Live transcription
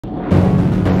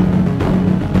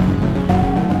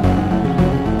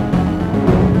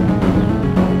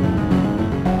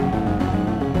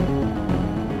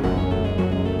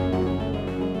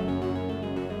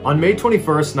On May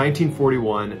 21st,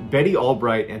 1941, Betty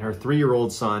Albright and her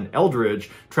 3-year-old son,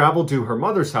 Eldridge, traveled to her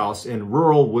mother's house in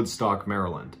rural Woodstock,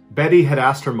 Maryland. Betty had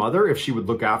asked her mother if she would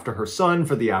look after her son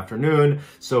for the afternoon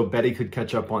so Betty could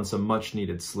catch up on some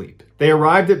much-needed sleep. They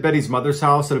arrived at Betty's mother's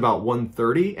house at about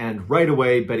 1:30, and right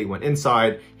away Betty went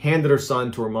inside, handed her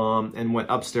son to her mom, and went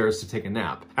upstairs to take a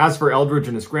nap. As for Eldridge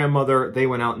and his grandmother, they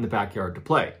went out in the backyard to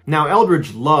play. Now,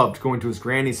 Eldridge loved going to his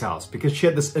granny's house because she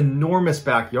had this enormous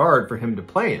backyard for him to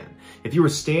play in. If you were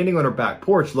standing on her back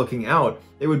porch looking out,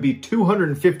 it would be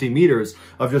 250 meters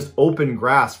of just open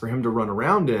grass for him to run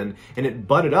around in, and it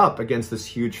butted up against this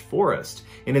huge forest.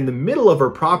 And in the middle of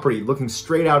her property, looking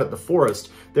straight out at the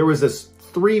forest, there was this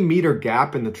 3-meter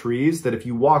gap in the trees that if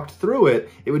you walked through it,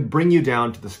 it would bring you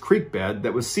down to this creek bed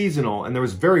that was seasonal, and there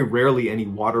was very rarely any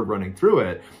water running through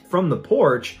it. From the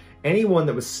porch, anyone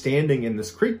that was standing in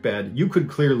this creek bed, you could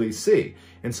clearly see.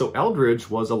 And so Eldridge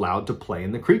was allowed to play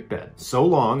in the creek bed, so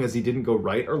long as he didn't go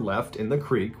right or left in the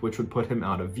creek, which would put him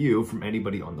out of view from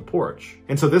anybody on the porch.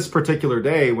 And so this particular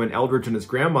day, when Eldridge and his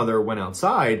grandmother went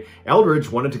outside,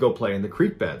 Eldridge wanted to go play in the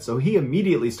creek bed. So he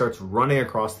immediately starts running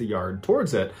across the yard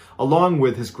towards it, along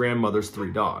with his grandmother's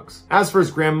 3 dogs. As for his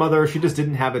grandmother, she just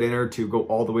didn't have it in her to go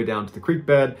all the way down to the creek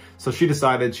bed, so she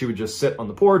decided she would just sit on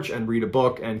the porch and read a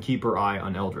book and keep her eye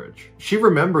on Eldridge. She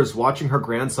remembers watching her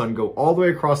grandson go all the way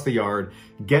across the yard,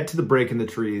 get to the break in the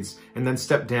trees, and then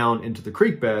step down into the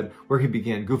creek bed where he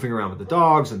began goofing around with the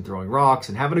dogs and throwing rocks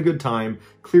and having a good time,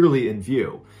 clearly in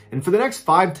view. And for the next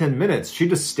 5-10 minutes, she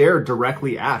just stared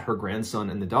directly at her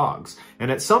grandson and the dogs. And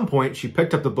at some point, she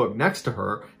picked up the book next to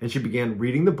her and she began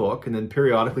reading the book and then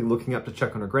periodically looking up to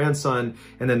check on her grandson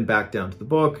and then back down to the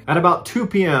book. At about 2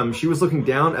 p.m., she was looking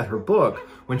down at her book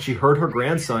when she heard her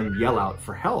grandson yell out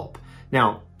for help.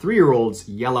 Now, 3-year-olds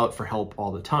yell out for help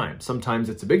all the time. Sometimes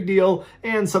it's a big deal,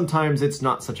 and sometimes it's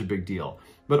not such a big deal.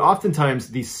 But oftentimes,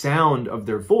 the sound of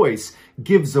their voice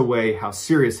gives away how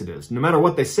serious it is. No matter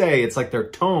what they say, it's like their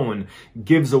tone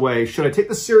gives away, should I take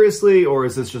this seriously, or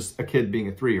is this just a kid being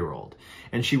a 3-year-old?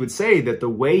 And she would say that the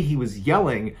way he was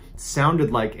yelling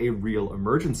sounded like a real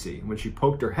emergency. When she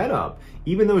poked her head up,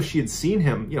 even though she had seen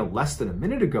him, less than a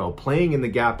minute ago playing in the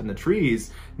gap in the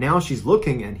trees, now she's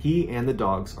looking and he and the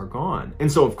dogs are gone. And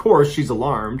so of course she's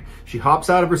alarmed. She hops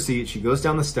out of her seat, she goes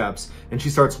down the steps, and she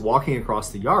starts walking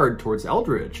across the yard towards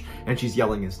Eldridge. And she's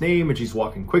yelling his name and she's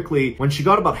walking quickly. When she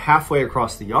got about halfway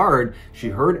across the yard, she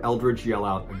heard Eldridge yell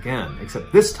out again,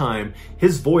 except this time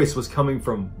his voice was coming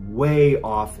from way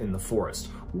off in the forest,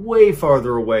 way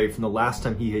farther away from the last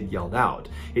time he had yelled out.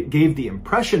 It gave the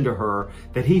impression to her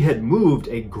that he had moved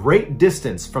a great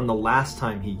distance from the last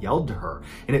time he yelled to her,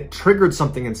 and it triggered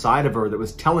something inside of her that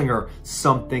was telling her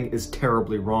something is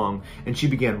terribly wrong. And she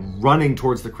began running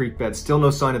towards the creek bed. Still no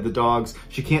sign of the dogs.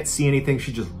 She can't see anything.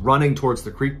 She's just running towards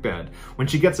the creek bed. When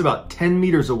she gets about 10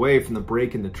 meters away from the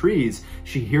break in the trees,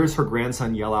 she hears her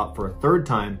grandson yell out for a 3rd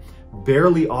time,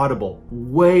 barely audible,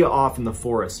 way off in the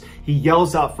forest. He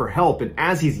yells out for help, and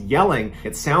as he's yelling,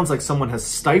 it sounds like someone has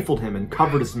stifled him and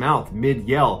covered his mouth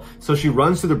mid-yell. So she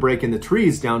runs through the break in the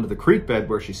trees down to the creek bed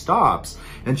where she stops,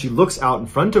 and she looks out in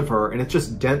front of her, and it's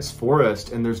just dense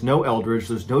forest, and there's no Eldridge,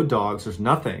 there's no dogs, there's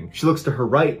nothing. She looks to her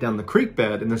right down the creek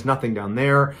bed, and there's nothing down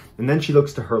there, and then she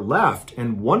looks to her left,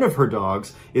 and one of her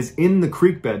dogs is in the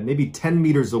creek bed, maybe 10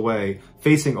 meters away,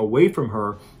 facing away from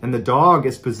her, and the dog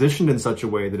is positioned in such a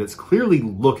way that it's clearly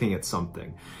looking at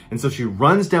something. And so she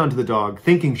runs down to the dog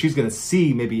thinking she's going to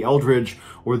see maybe Eldridge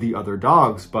or the other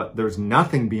dogs, but there's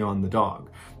nothing beyond the dog.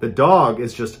 The dog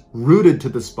is just rooted to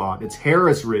the spot. Its hair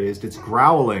is raised, it's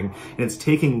growling, and it's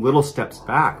taking little steps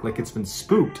back like it's been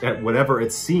spooked at whatever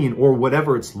it's seen or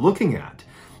whatever it's looking at.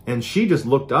 And she just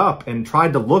looked up and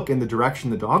tried to look in the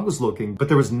direction the dog was looking, but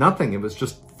there was nothing. It was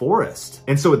just forest.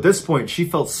 And so at this point, she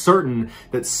felt certain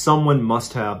that someone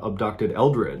must have abducted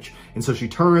Eldridge. And so she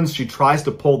turns, she tries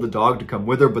to pull the dog to come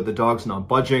with her, but the dog's not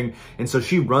budging. And so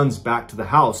she runs back to the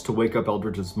house to wake up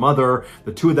Eldridge's mother.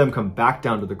 The two of them come back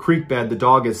down to the creek bed. The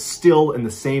dog is still in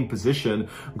the same position,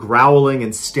 growling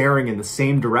and staring in the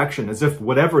same direction as if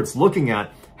whatever it's looking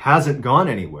at hasn't gone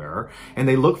anywhere. And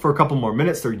they look for a couple more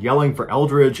minutes. They're yelling for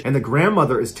Eldridge, and the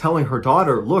grandmother is telling her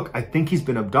daughter, look, I think he's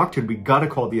been abducted. We gotta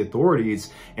call the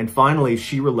authorities. And finally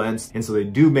she relents, and so they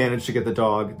do manage to get the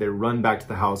dog. They run back to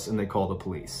the house and they call the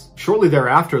police. Shortly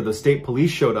thereafter, the state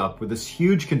police showed up with this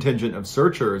huge contingent of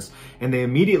searchers, and they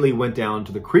immediately went down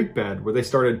to the creek bed where they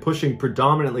started pushing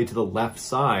predominantly to the left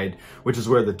side, which is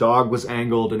where the dog was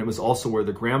angled, and it was also where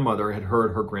the grandmother had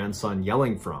heard her grandson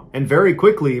yelling from. And very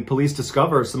quickly, police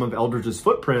discover some of Eldridge's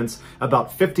footprints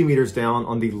about 50 meters down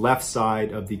on the left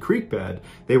side of the creek bed.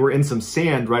 They were in some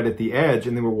sand right at the edge,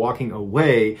 and they were walking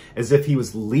away as if he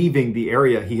was leaving the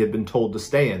area he had been told to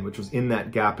stay in, which was in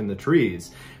that gap in the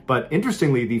trees. But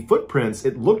interestingly, the footprints,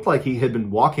 it looked like he had been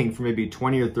walking for maybe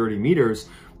 20 or 30 meters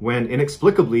when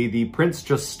inexplicably the prints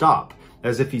just stop,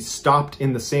 as if he stopped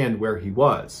in the sand where he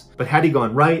was. But had he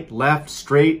gone right, left,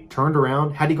 straight, turned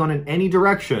around, had he gone in any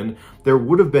direction, there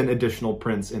would have been additional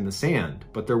prints in the sand,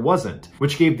 but there wasn't,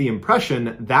 which gave the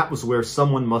impression that was where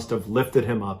someone must have lifted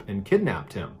him up and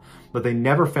kidnapped him. But they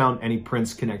never found any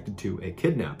prints connected to a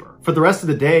kidnapper. For the rest of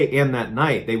the day and that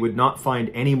night, they would not find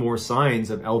any more signs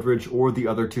of Eldridge or the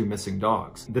other two missing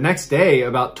dogs. The next day,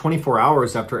 about 24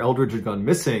 hours after Eldridge had gone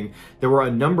missing, there were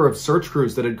a number of search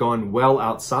crews that had gone well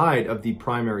outside of the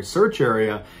primary search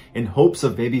area in hopes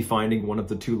of maybe finding one of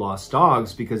the two lost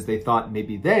dogs, because they thought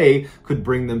maybe they could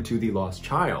bring them to the lost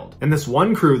child. And this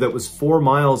one crew that was 4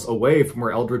 miles away from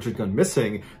where Eldridge had gone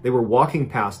missing, they were walking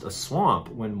past a swamp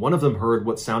when one of them heard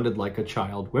what sounded like a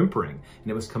child whimpering,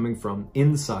 and it was coming from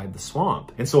inside the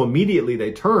swamp. And so immediately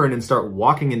they turn and start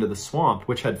walking into the swamp,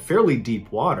 which had fairly deep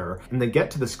water, and they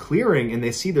get to this clearing and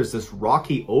they see there's this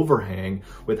rocky overhang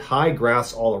with high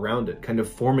grass all around it, kind of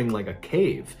forming like a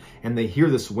cave. And they hear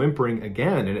this whimpering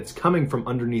again, and it's coming from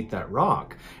underneath that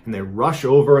rock. And they rush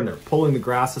over and they're pulling the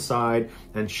grass aside,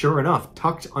 and sure enough,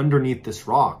 tucked underneath this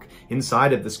rock,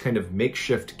 inside of this kind of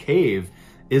makeshift cave,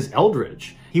 is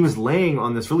Eldridge. He was laying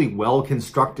on this really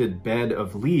well-constructed bed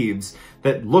of leaves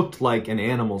that looked like an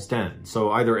animal's den. So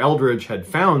either Eldridge had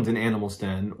found an animal's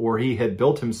den, or he had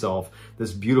built himself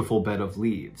this beautiful bed of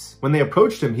leaves. When they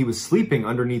approached him, he was sleeping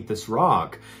underneath this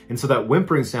rock, and so that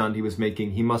whimpering sound he was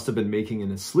making, he must have been making in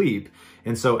his sleep.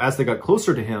 And so as they got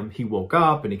closer to him, he woke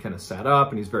up and he kind of sat up,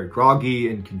 and he's very groggy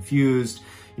and confused.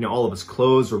 You know, all of his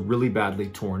clothes were really badly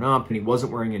torn up, and he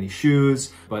wasn't wearing any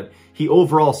shoes, but he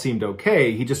overall seemed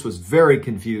okay. He just was very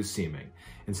confused seeming.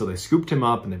 And so they scooped him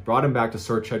up and they brought him back to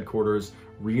search headquarters,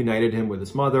 reunited him with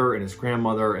his mother and his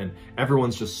grandmother, and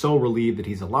everyone's just so relieved that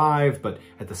he's alive. But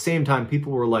at the same time,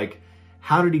 people were like,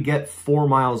 how did he get 4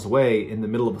 miles away in the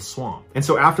middle of a swamp? And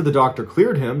so after the doctor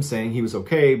cleared him, saying he was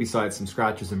okay, besides some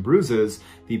scratches and bruises,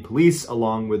 the police,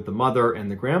 along with the mother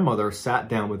and the grandmother, sat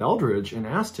down with Eldridge and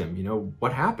asked him, you know,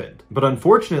 what happened? But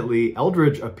unfortunately,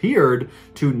 Eldridge appeared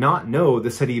to not know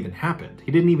this had even happened.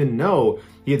 He didn't even know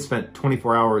he had spent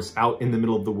 24 hours out in the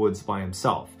middle of the woods by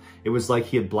himself. It was like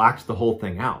he had blacked the whole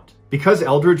thing out. Because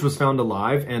Eldridge was found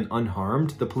alive and unharmed,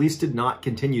 the police did not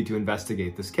continue to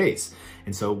investigate this case.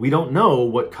 And so we don't know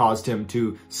what caused him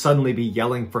to suddenly be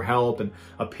yelling for help and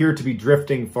appear to be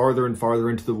drifting farther and farther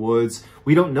into the woods.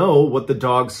 We don't know what the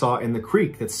dog saw in the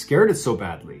creek that scared it so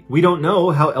badly. We don't know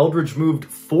how Eldridge moved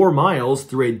 4 miles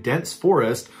through a dense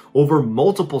forest over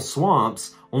multiple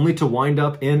swamps, only to wind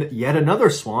up in yet another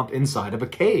swamp inside of a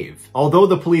cave. Although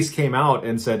the police came out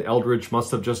and said Eldridge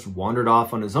must have just wandered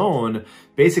off on his own,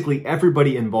 basically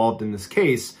everybody involved in this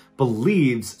case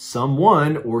believes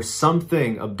someone or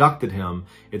something abducted him.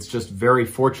 It's just very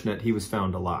fortunate he was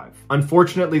found alive.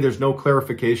 Unfortunately, there's no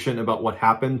clarification about what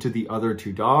happened to the other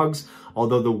two dogs,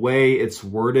 although the way it's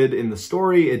worded in the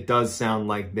story, it does sound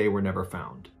like they were never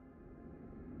found.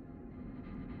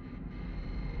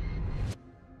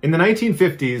 In the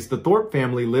 1950s, the Thorpe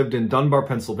family lived in Dunbar,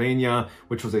 Pennsylvania,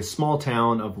 which was a small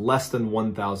town of less than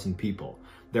 1,000 people.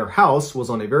 Their house was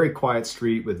on a very quiet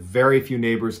street with very few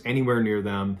neighbors anywhere near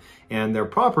them, and their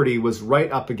property was right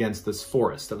up against this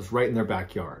forest that was right in their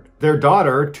backyard. Their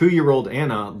daughter, 2-year-old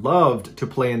Anna, loved to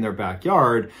play in their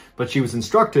backyard, but she was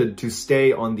instructed to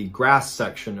stay on the grass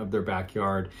section of their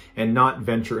backyard and not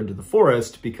venture into the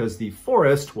forest because the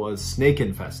forest was snake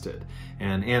infested.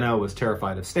 And Anna was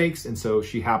terrified of snakes, and so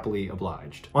she happily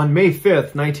obliged. On May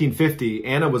 5th, 1950,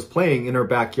 Anna was playing in her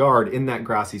backyard in that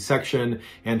grassy section,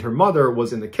 and her mother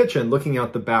was in the kitchen looking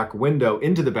out the back window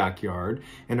into the backyard,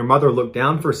 and her mother looked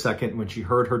down for a second when she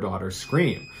heard her daughter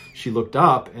scream. She looked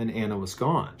up and Anna was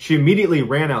gone. She immediately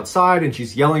ran outside and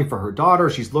she's yelling for her daughter.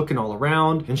 She's looking all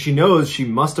around and she knows she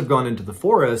must have gone into the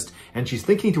forest, and she's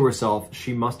thinking to herself,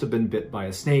 she must have been bit by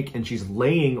a snake and she's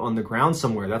laying on the ground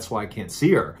somewhere. That's why I can't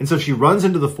see her. And so she runs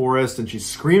into the forest and she's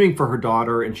screaming for her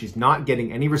daughter and she's not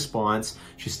getting any response.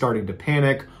 She's starting to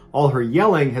panic. All her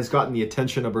yelling has gotten the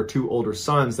attention of her 2 older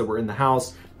sons that were in the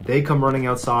house. They come running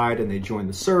outside and they join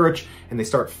the search and they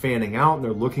start fanning out and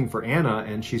they're looking for Anna,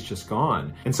 and she's just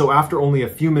gone. And so after only a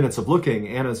few minutes of looking,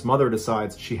 Anna's mother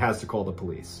decides she has to call the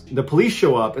police. The police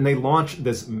show up and they launch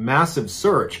this massive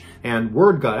search, and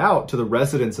word got out to the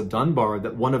residents of Dunbar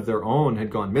that one of their own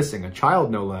had gone missing, a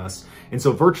child no less. And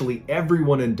so virtually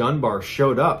everyone in Dunbar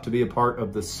showed up to be a part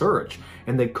of the search.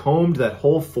 and they combed that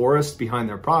whole forest behind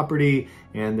their property,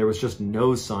 and there was just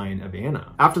no sign of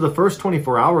Anna. After the first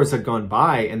 24 hours had gone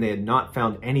by and they had not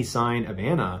found any sign of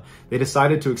Anna, they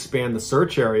decided to expand the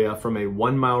search area from a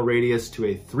 1-mile radius to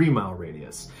a 3-mile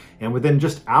radius. And within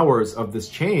just hours of this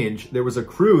change, there was a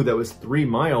crew that was 3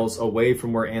 miles away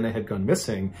from where Anna had gone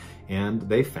missing, and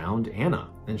they found Anna,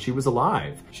 and she was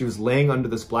alive. She was laying under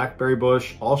this blackberry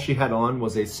bush. All she had on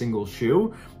was a single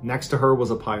shoe. Next to her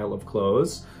was a pile of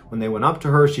clothes. When they went up to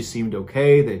her, she seemed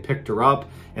okay. They picked her up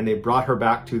and they brought her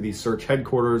back to the search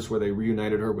headquarters where they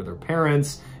reunited her with her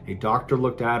parents. A doctor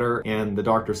looked at her and the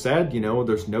doctor said,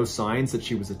 there's no signs that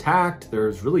she was attacked.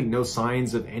 There's really no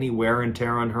signs of any wear and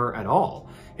tear on her at all.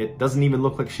 It doesn't even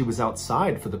look like she was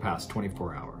outside for the past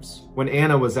 24 hours. When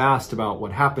Anna was asked about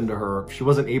what happened to her, she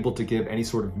wasn't able to give any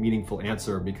sort of meaningful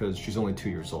answer because she's only 2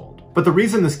 years old. But the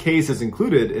reason this case is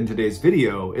included in today's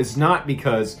video is not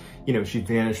because, she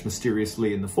vanished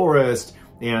mysteriously in the forest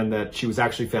and that she was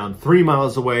actually found 3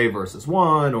 miles away versus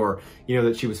 1, or,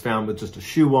 that she was found with just a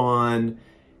shoe on.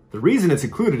 The reason it's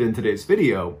included in today's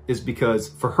video is because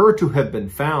for her to have been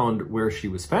found where she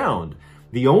was found,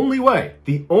 the only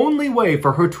way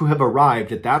for her to have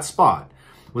arrived at that spot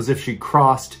was if she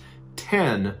crossed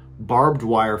 10 barbed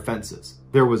wire fences.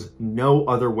 There was no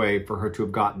other way for her to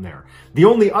have gotten there. The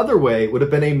only other way would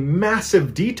have been a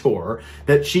massive detour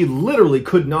that she literally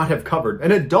could not have covered.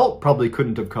 An adult probably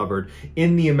couldn't have covered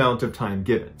in the amount of time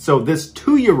given. So this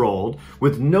 2-year-old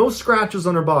with no scratches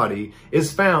on her body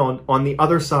is found on the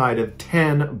other side of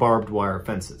 10 barbed wire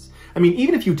fences. I mean,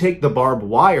 even if you take the barbed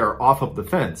wire off of the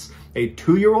fence, a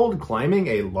 2-year-old climbing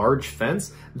a large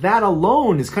fence, that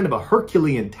alone is kind of a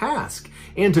Herculean task.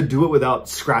 And to do it without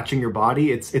scratching your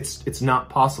body, it's not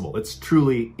possible. It's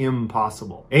truly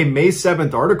impossible. A May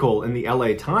 7th article in the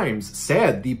LA Times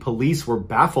said the police were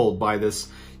baffled by this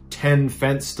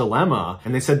 10-fence dilemma,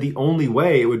 and they said the only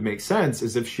way it would make sense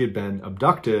is if she had been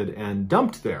abducted and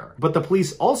dumped there. But the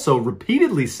police also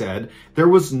repeatedly said there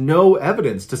was no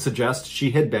evidence to suggest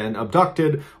she had been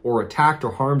abducted or attacked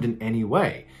or harmed in any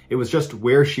way. It was just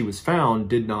where she was found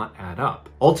did not add up.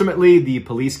 Ultimately, the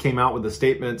police came out with a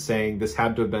statement saying this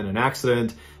had to have been an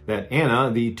accident, that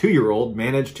Anna, the 2-year-old,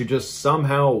 managed to just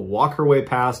somehow walk her way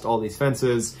past all these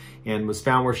fences and was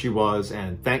found where she was,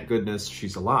 and thank goodness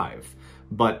she's alive.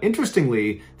 But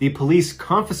interestingly, the police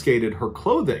confiscated her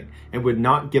clothing and would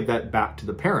not give that back to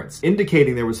the parents,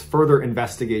 indicating there was further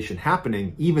investigation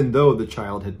happening even though the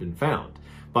child had been found.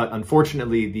 But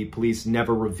unfortunately, the police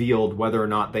never revealed whether or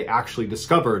not they actually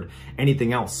discovered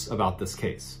anything else about this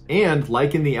case. And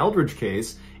like in the Eldridge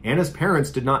case, Anna's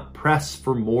parents did not press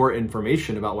for more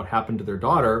information about what happened to their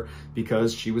daughter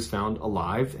because she was found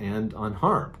alive and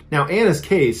unharmed. Now, Anna's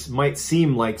case might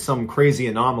seem like some crazy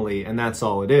anomaly, and that's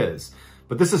all it is.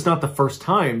 But this is not the first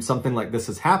time something like this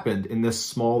has happened in this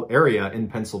small area in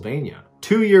Pennsylvania.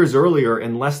 2 years earlier,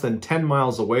 and less than 10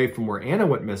 miles away from where Anna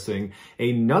went missing,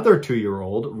 another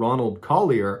 2-year-old, Ronald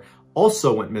Collier,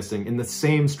 also went missing in the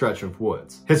same stretch of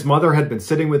woods. His mother had been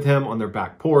sitting with him on their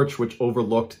back porch, which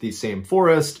overlooked the same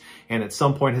forest, and at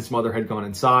some point his mother had gone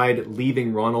inside,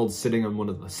 leaving Ronald sitting on one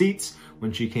of the seats.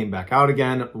 When she came back out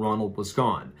again, Ronald was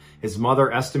gone. His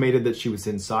mother estimated that she was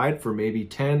inside for maybe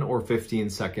 10 or 15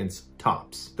 seconds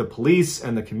tops. The police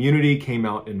and the community came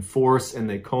out in force and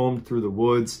they combed through the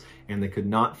woods and they could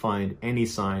not find any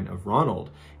sign of Ronald.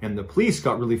 And the police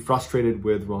got really frustrated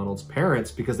with Ronald's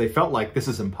parents because they felt like this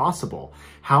is impossible.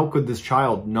 How could this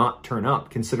child not turn up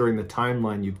considering the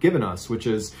timeline you've given us, which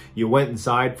is you went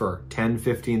inside for 10,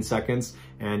 15 seconds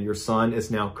and your son is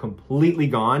now completely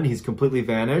gone. He's completely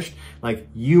vanished. Like,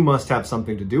 you must have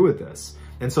something to do with this.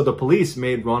 And so the police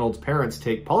made Ronald's parents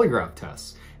take polygraph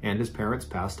tests, and his parents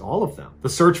passed all of them. The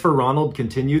search for Ronald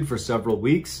continued for several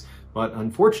weeks, but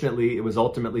unfortunately it was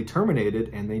ultimately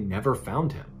terminated and they never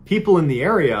found him. People in the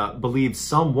area believed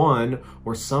someone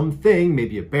or something,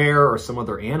 maybe a bear or some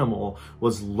other animal,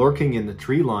 was lurking in the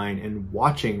tree line and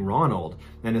watching Ronald.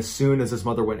 And as soon as his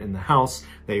mother went in the house,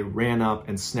 they ran up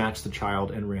and snatched the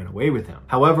child and ran away with him.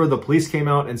 However, the police came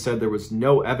out and said there was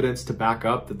no evidence to back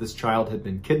up that this child had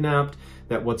been kidnapped,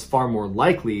 that what's far more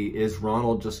likely is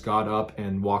Ronald just got up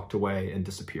and walked away and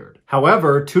disappeared.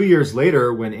 However, 2 years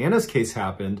later, when Anna's case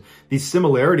happened, the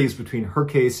similarities between her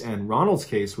case and Ronald's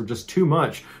case were just too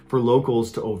much for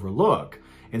locals to overlook.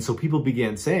 And so people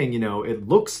began saying, it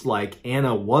looks like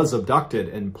Anna was abducted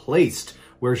and placed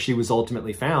where she was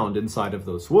ultimately found inside of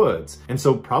those woods. And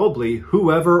so probably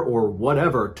whoever or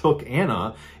whatever took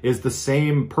Anna is the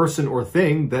same person or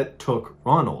thing that took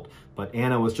Ronald. But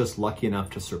Anna was just lucky enough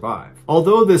to survive.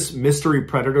 Although this mystery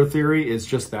predator theory is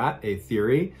just that, a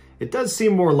theory, it does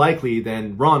seem more likely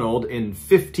than Ronald, in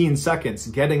 15 seconds,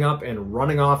 getting up and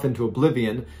running off into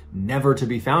oblivion, never to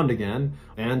be found again,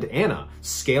 and Anna,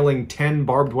 scaling 10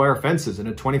 barbed wire fences in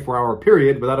a 24-hour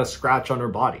period without a scratch on her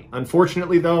body.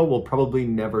 Unfortunately, though, we'll probably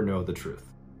never know the truth.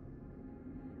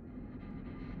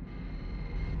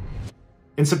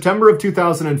 In September of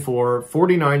 2004,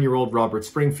 49-year-old Robert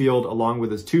Springfield, along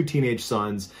with his 2 teenage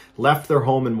sons, left their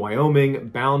home in Wyoming,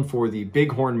 bound for the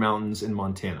Bighorn Mountains in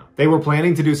Montana. They were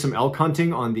planning to do some elk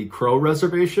hunting on the Crow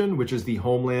Reservation, which is the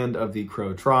homeland of the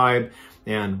Crow tribe,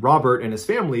 and Robert and his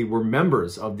family were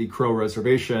members of the Crow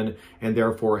Reservation and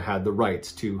therefore had the right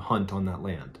to hunt on that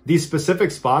land. The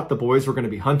specific spot the boys were going to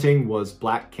be hunting was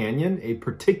Black Canyon, a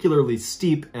particularly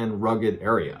steep and rugged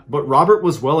area. But Robert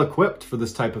was well equipped for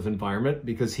this type of environment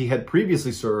because he had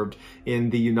previously served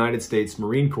in the United States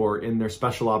Marine Corps in their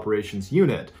Special Operations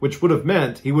Unit, which would have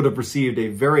meant he would have received a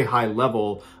very high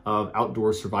level of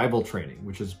outdoor survival training,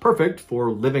 which is perfect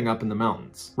for living up in the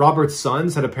mountains. Robert's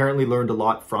sons had apparently learned a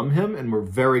lot from him and were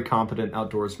very competent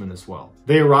outdoorsmen as well.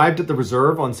 They arrived at the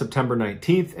reserve on September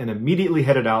 19th and immediately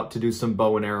headed out to do some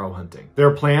bow and arrow hunting.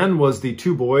 Their plan was the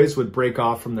 2 boys would break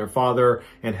off from their father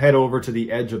and head over to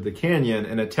the edge of the canyon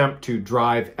and attempt to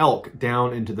drive elk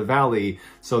down into the valley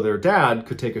so their dad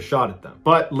could take a shot at them.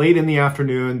 But late in the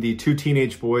afternoon, the 2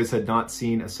 teenage boys had not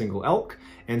seen a single elk,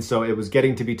 and so it was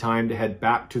getting to be time to head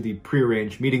back to the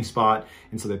prearranged meeting spot,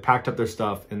 and so they packed up their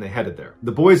stuff and they headed there.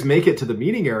 The boys make it to the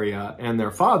meeting area and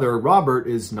their father, Robert,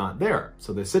 is not there.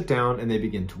 So they sit down and they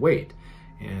begin to wait.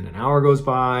 And an hour goes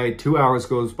by, 2 hours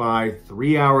goes by,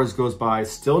 3 hours goes by,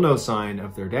 still no sign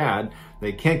of their dad.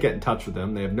 They can't get in touch with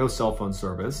him. They have no cell phone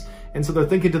service. And so they're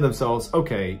thinking to themselves,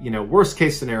 okay, worst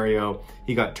case scenario,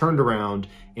 he got turned around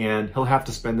and he'll have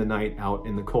to spend the night out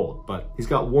in the cold. But he's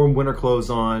got warm winter clothes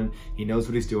on. He knows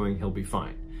what he's doing. He'll be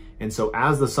fine. And so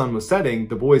as the sun was setting,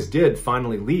 the boys did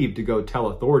finally leave to go tell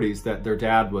authorities that their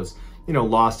dad was,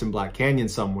 lost in Black Canyon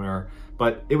somewhere.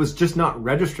 But it was just not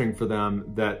registering for them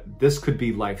that this could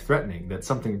be life-threatening, that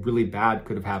something really bad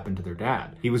could have happened to their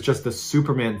dad. He was just this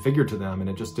Superman figure to them, and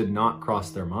it just did not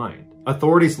cross their mind.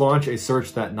 Authorities launch a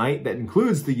search that night that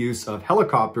includes the use of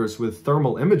helicopters with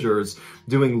thermal imagers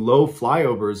doing low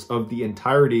flyovers of the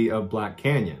entirety of Black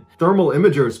Canyon. Thermal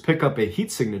imagers pick up a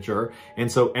heat signature,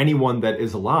 and so anyone that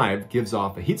is alive gives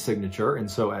off a heat signature.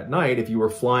 And so at night, if you were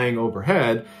flying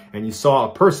overhead and you saw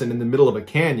a person in the middle of a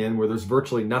canyon where there's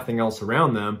virtually nothing else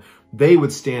around them, they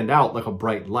would stand out like a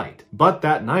bright light. But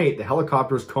that night, the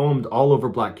helicopters combed all over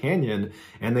Black Canyon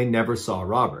and they never saw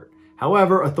Robert.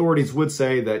 However, authorities would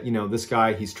say that, this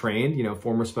guy, he's trained,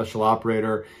 former special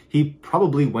operator, he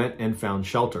probably went and found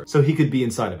shelter. So he could be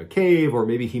inside of a cave, or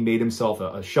maybe he made himself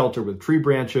a shelter with tree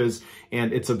branches,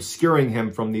 and it's obscuring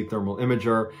him from the thermal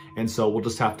imager, and so we'll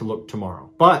just have to look tomorrow.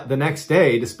 But the next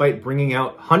day, despite bringing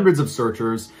out hundreds of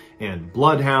searchers and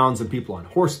bloodhounds and people on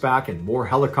horseback and more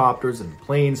helicopters and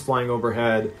planes flying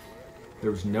overhead,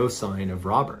 there was no sign of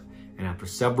Robert. And after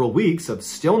several weeks of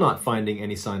still not finding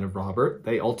any sign of Robert,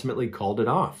 they ultimately called it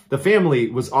off. The family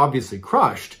was obviously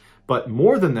crushed, but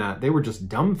more than that, they were just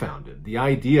dumbfounded. The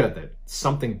idea that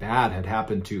something bad had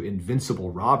happened to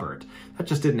invincible Robert, that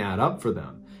just didn't add up for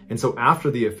them. And so after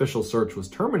the official search was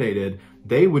terminated,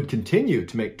 they would continue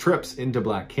to make trips into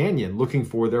Black Canyon looking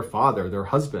for their father, their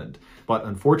husband. But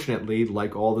unfortunately,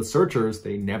 like all the searchers,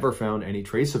 they never found any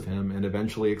trace of him and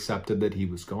eventually accepted that he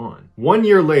was gone. 1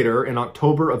 year later, in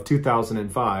October of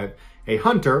 2005, a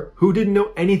hunter who didn't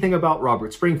know anything about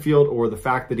Robert Springfield or the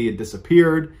fact that he had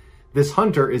disappeared, this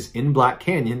hunter is in Black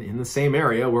Canyon in the same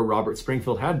area where Robert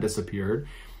Springfield had disappeared.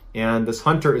 And this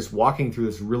hunter is walking through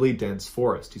this really dense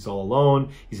forest. He's all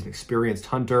alone, he's an experienced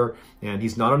hunter, and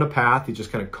he's not on a path, he's just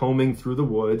kind of combing through the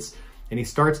woods, and he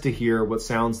starts to hear what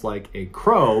sounds like a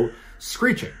crow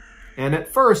screeching. And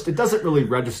at first, it doesn't really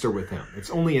register with him. It's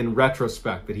only in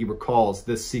retrospect that he recalls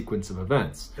this sequence of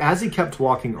events. As he kept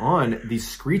walking on, the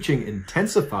screeching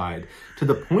intensified to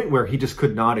the point where he just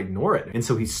could not ignore it. And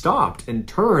so he stopped and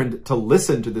turned to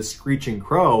listen to this screeching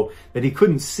crow that he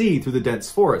couldn't see through the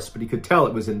dense forest, but he could tell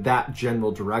it was in that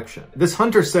general direction. This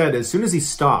hunter said as soon as he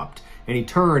stopped and he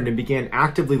turned and began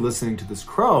actively listening to this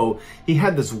crow, he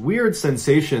had this weird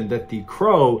sensation that the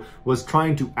crow was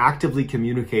trying to actively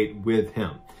communicate with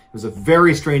him. It was a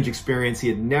very strange experience. He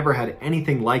had never had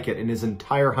anything like it in his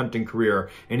entire hunting career,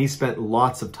 and he spent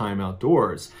lots of time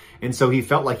outdoors. And so he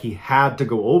felt like he had to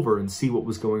go over and see what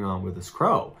was going on with this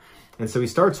crow. And so he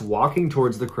starts walking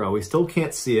towards the crow. He still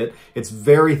can't see it. It's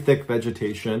very thick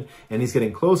vegetation, and he's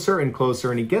getting closer and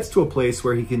closer, and he gets to a place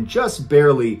where he can just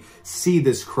barely see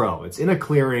this crow. It's in a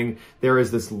clearing. There is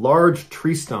this large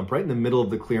tree stump right in the middle of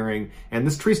the clearing, and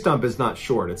this tree stump is not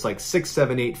short. It's like 6,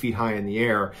 7, 8 feet high in the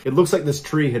air. It looks like this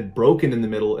tree had broken in the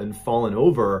middle and fallen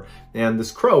over, and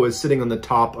this crow is sitting on the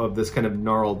top of this kind of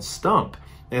gnarled stump.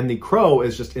 And the crow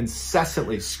is just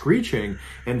incessantly screeching.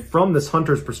 And from this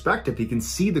hunter's perspective, he can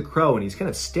see the crow and he's kind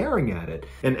of staring at it.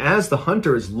 And as the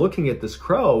hunter is looking at this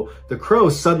crow, the crow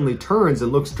suddenly turns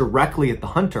and looks directly at the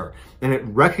hunter. And it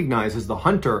recognizes the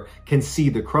hunter can see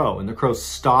the crow, and the crow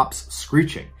stops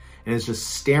screeching and is just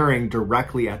staring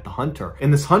directly at the hunter.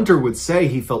 And this hunter would say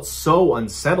he felt so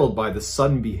unsettled by the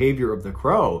sudden behavior of the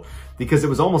crow, because it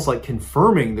was almost like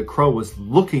confirming the crow was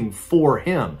looking for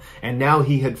him, and now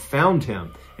he had found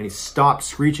him, and he stopped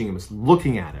screeching and was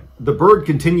looking at him. The bird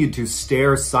continued to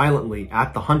stare silently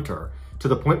at the hunter, to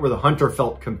the point where the hunter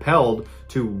felt compelled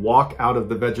to walk out of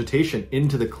the vegetation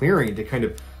into the clearing to kind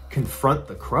of confront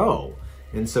the crow.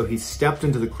 And so he stepped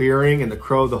into the clearing, and the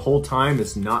crow the whole time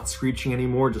is not screeching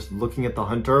anymore, just looking at the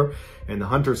hunter. And the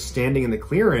hunter's standing in the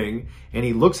clearing, and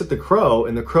he looks at the crow,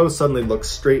 and the crow suddenly looks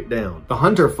straight down. The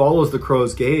hunter follows the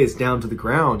crow's gaze down to the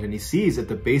ground, and he sees at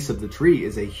the base of the tree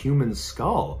is a human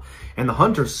skull. And the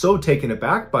hunter's so taken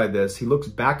aback by this, he looks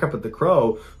back up at the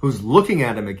crow, who's looking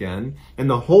at him again, and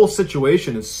the whole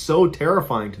situation is so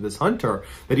terrifying to this hunter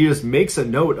that he just makes a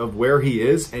note of where he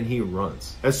is, and he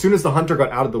runs. As soon as the hunter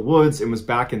got out of the woods and was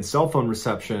back in cell phone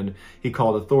reception, he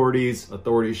called authorities.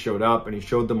 Authorities showed up, and he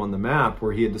showed them on the map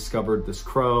where he had discovered this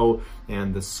crow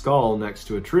and the skull next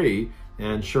to a tree.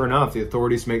 And sure enough, the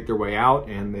authorities make their way out,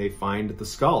 and they find the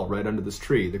skull right under this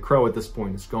tree. The crow at this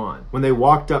point is gone. When they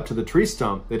walked up to the tree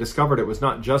stump, they discovered it was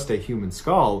not just a human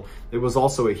skull, it was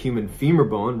also a human femur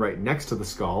bone right next to the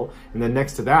skull. And then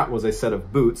next to that was a set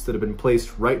of boots that had been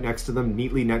placed right next to them,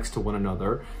 neatly next to one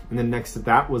another. And then next to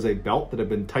that was a belt that had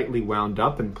been tightly wound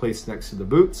up and placed next to the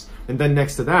boots. And then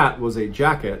next to that was a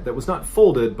jacket that was not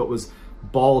folded, but was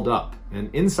balled up,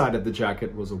 and inside of the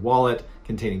jacket was a wallet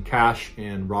containing cash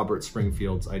and Robert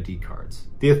Springfield's ID cards.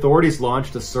 The authorities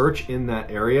launched a search in that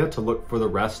area to look for the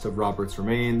rest of Robert's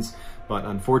remains, but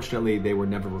unfortunately they were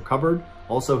never recovered.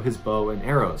 Also, his bow and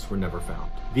arrows were never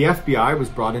found. The FBI was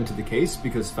brought into the case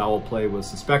because foul play was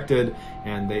suspected,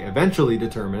 and they eventually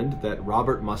determined that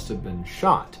Robert must have been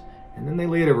shot. And then they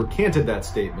later recanted that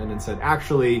statement and said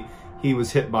actually he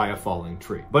was hit by a falling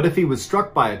tree. But if he was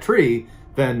struck by a tree,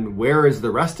 then where is the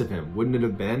rest of him? Wouldn't it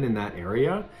have been in that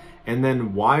area? And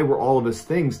then why were all of his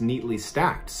things neatly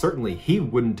stacked? Certainly he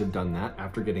wouldn't have done that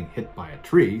after getting hit by a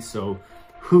tree, so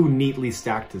who neatly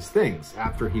stacked his things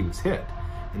after he was hit?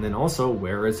 And then also,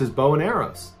 where is his bow and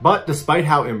arrows? But despite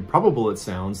how improbable it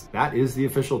sounds, that is the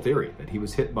official theory, that he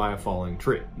was hit by a falling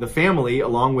tree. The family,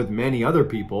 along with many other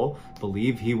people,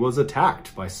 believe he was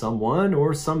attacked by someone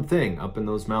or something up in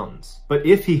those mountains. But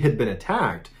if he had been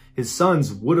attacked, his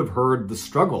sons would have heard the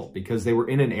struggle because they were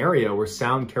in an area where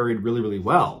sound carried really, really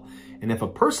well. And if a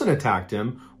person attacked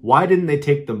him, why didn't they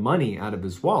take the money out of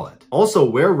his wallet? Also,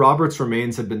 where Robert's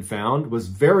remains had been found was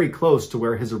very close to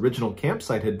where his original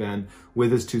campsite had been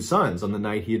with his 2 sons on the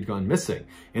night he had gone missing.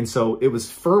 And so it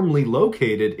was firmly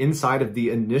located inside of the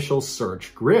initial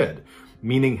search grid,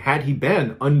 meaning had he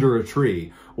been under a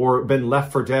tree or been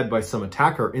left for dead by some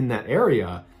attacker in that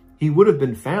area, he would have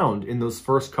been found in those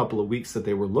first couple of weeks that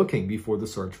they were looking before the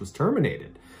search was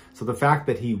terminated. So the fact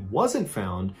that he wasn't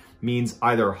found means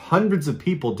either hundreds of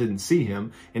people didn't see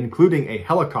him, including a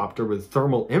helicopter with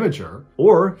thermal imager,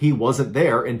 or he wasn't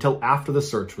there until after the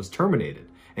search was terminated.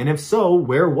 And if so,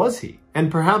 where was he? And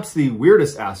perhaps the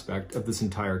weirdest aspect of this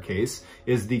entire case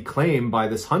is the claim by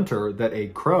this hunter that a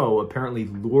crow apparently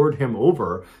lured him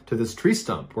over to this tree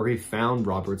stump where he found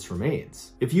Robert's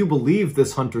remains. If you believe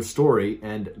this hunter's story,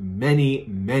 and many,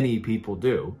 many people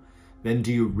do, then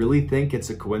do you really think it's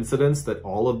a coincidence that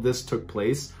all of this took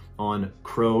place on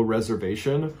Crow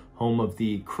Reservation, home of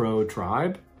the Crow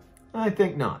tribe? I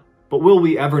think not. But will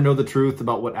we ever know the truth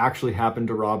about what actually happened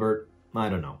to Robert? I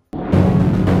don't know.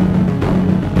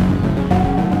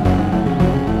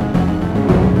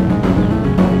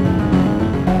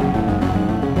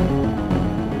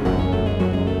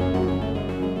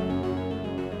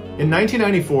 In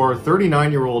 1994,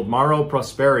 39-year-old Mauro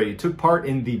Prosperi took part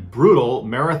in the brutal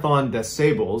Marathon des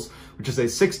Sables, which is a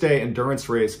 6-day endurance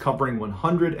race covering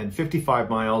 155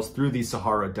 miles through the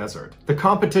Sahara Desert. The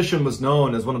competition was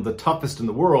known as one of the toughest in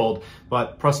the world,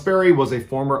 but Prosperi was a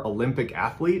former Olympic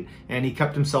athlete, and he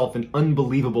kept himself in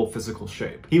unbelievable physical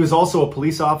shape. He was also a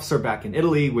police officer back in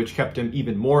Italy, which kept him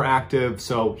even more active,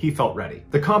 so he felt ready.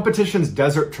 The competition's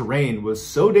desert terrain was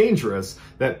so dangerous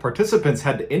that participants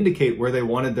had to indicate where they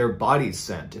wanted their bodies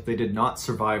sent if they did not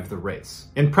survive the race.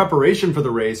 In preparation for the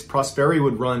race, Prosperi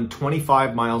would run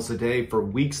 25 miles a day for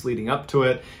weeks leading up to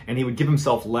it, and he would give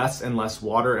himself less and less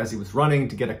water as he was running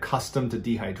to get accustomed to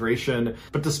dehydration.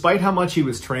 But despite how much he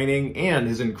was training and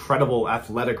his incredible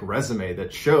athletic resume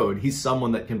that showed he's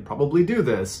someone that can probably do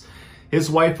this, his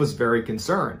wife was very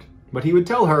concerned. But he would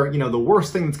tell her, the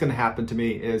worst thing that's going to happen to me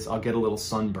is I'll get a little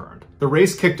sunburned. The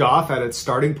race kicked off at its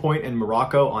starting point in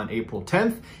Morocco on April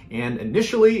 10th, and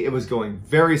initially it was going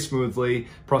very smoothly.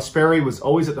 Prosperi was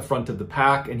always at the front of the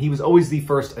pack, and he was always the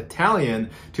first Italian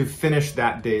to finish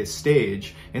that day's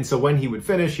stage. And so when he would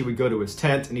finish, he would go to his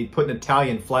tent and he'd put an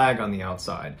Italian flag on the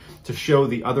outside to show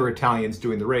the other Italians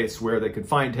doing the race where they could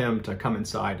find him to come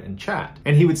inside and chat.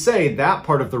 And he would say that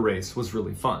part of the race was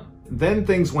really fun. Then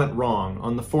things went wrong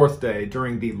on the 4th day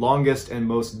during the longest and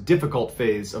most difficult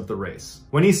phase of the race.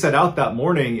 When he set out that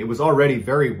morning, it was already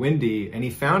very windy, and he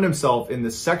found himself in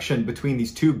this section between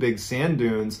these two big sand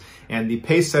dunes, and the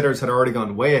pace setters had already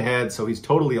gone way ahead, so he's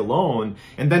totally alone.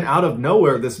 And then out of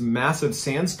nowhere, this massive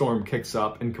sandstorm kicks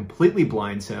up and completely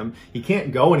blinds him. He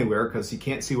can't go anywhere because he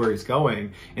can't see where he's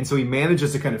going, and so he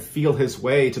manages to kind of feel his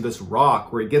way to this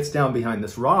rock, where he gets down behind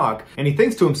this rock, and he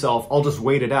thinks to himself, I'll just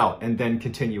wait it out and then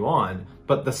continue on.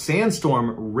 But the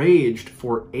sandstorm raged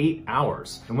for 8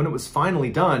 hours. And when it was finally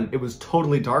done, it was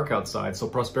totally dark outside, so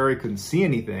Prosperi couldn't see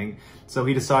anything. So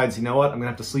he decides, you know what, I'm gonna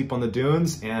have to sleep on the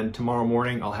dunes, and tomorrow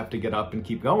morning I'll have to get up and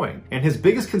keep going. And his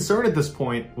biggest concern at this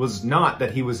point was not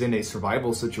that he was in a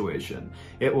survival situation.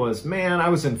 It was, man, I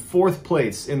was in 4th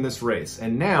place in this race,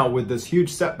 and now with this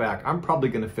huge setback, I'm probably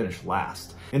gonna finish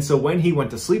last. And so when he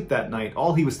went to sleep that night,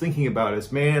 all he was thinking about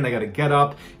is, man, I gotta get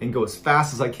up and go as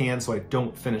fast as I can so I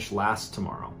don't finish last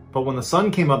tomorrow. But when the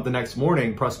sun came up the next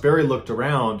morning, Prosperi looked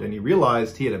around and he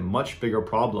realized he had a much bigger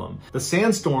problem. The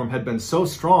sandstorm had been so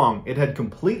strong, it had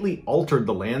completely altered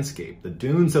the landscape. The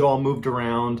dunes had all moved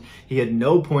around. He had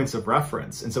no points of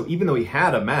reference. And so even though he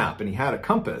had a map and he had a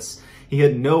compass, he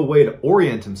had no way to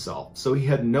orient himself, so he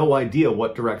had no idea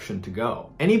what direction to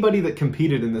go. Anybody that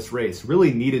competed in this race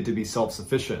really needed to be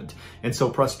self-sufficient, and so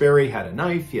Prosperi had a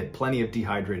knife, he had plenty of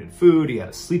dehydrated food, he had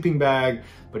a sleeping bag,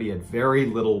 but he had very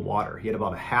little water. He had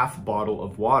about a half bottle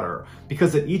of water,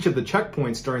 because at each of the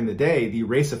checkpoints during the day, the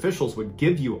race officials would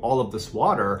give you all of this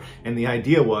water, and the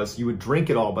idea was you would drink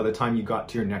it all by the time you got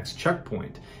to your next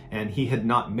checkpoint. And he had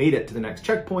not made it to the next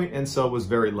checkpoint, and so was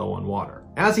very low on water.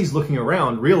 As he's looking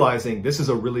around, realizing this is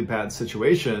a really bad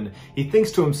situation, he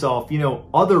thinks to himself,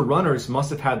 other runners must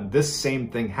have had this same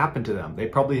thing happen to them. They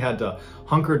probably had to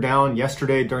hunker down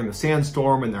yesterday during the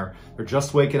sandstorm, and they're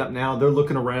just waking up now. They're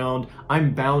looking around.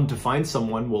 I'm bound to find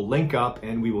someone. We'll link up,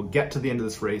 and we will get to the end of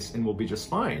this race, and we'll be just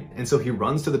fine. And so he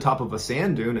runs to the top of a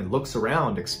sand dune and looks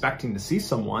around, expecting to see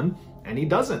someone. And he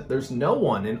doesn't. There's no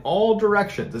one in all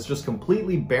directions. It's just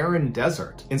completely barren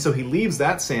desert. And so he leaves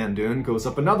that sand dune, goes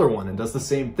up another one, and does the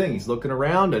same thing. He's looking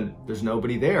around and there's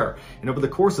nobody there. And over the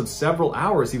course of several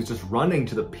hours, he was just running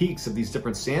to the peaks of these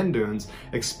different sand dunes,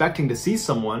 expecting to see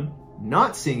someone,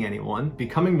 not seeing anyone,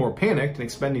 becoming more panicked and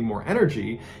expending more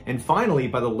energy. And finally,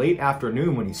 by the late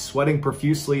afternoon, when he's sweating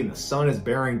profusely and the sun is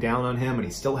bearing down on him and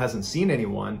he still hasn't seen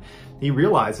anyone, he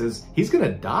realizes he's gonna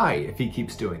die if he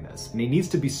keeps doing this, and he needs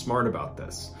to be smart about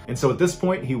this. And so at this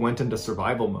point, he went into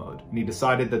survival mode, and he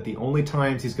decided that the only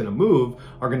times he's gonna move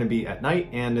are gonna be at night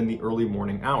and in the early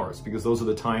morning hours, because those are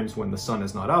the times when the sun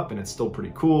is not up and it's still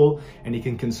pretty cool, and he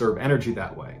can conserve energy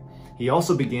that way. He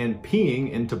also began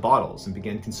peeing into bottles and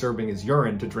began conserving his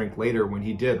urine to drink later when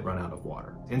he did run out of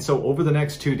water. And so over the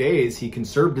next 2 days, he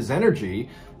conserved his energy,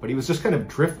 but he was just kind of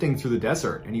drifting through the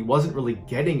desert and he wasn't really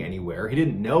getting anywhere. He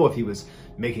didn't know if he was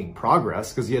making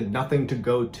progress because he had nothing to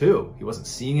go to. He wasn't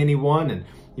seeing anyone, and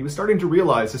he was starting to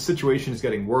realize his situation is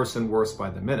getting worse and worse by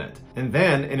the minute. And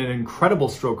then, in an incredible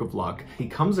stroke of luck, he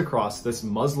comes across this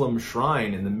Muslim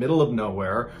shrine in the middle of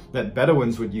nowhere that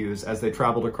Bedouins would use as they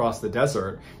traveled across the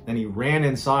desert, and he ran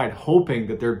inside hoping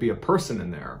that there'd be a person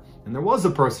in there. And there was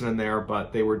a person in there,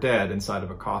 but they were dead inside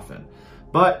of a coffin.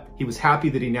 But he was happy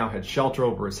that he now had shelter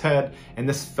over his head, and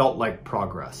this felt like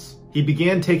progress. He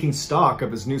began taking stock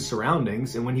of his new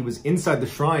surroundings, and when he was inside the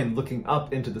shrine looking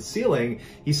up into the ceiling,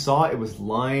 he saw it was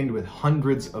lined with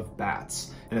hundreds of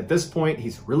bats. And at this point,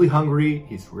 he's really hungry,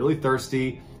 he's really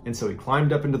thirsty, and so he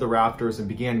climbed up into the rafters and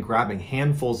began grabbing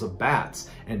handfuls of bats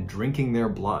and drinking their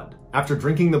blood. After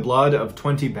drinking the blood of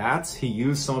 20 bats, he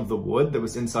used some of the wood that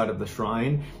was inside of the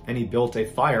shrine, and he built a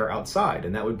fire outside,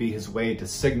 and that would be his way to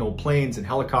signal planes and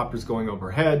helicopters going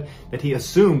overhead that he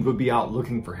assumed would be out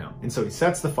looking for him. And so he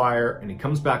sets the fire, and he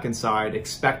comes back inside,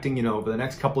 expecting, over the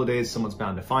next couple of days, someone's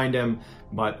bound to find him,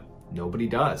 but nobody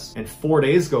does. And 4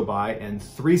 days go by, and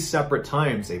 3 separate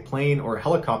times a plane or a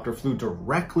helicopter flew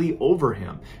directly over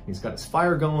him. He's got his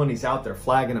fire going, he's out there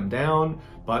flagging him down,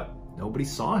 but nobody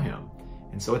saw him.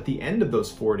 And so at the end of those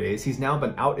 4 days, he's now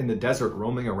been out in the desert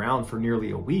roaming around for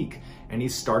nearly a week, and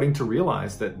he's starting to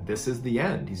realize that this is the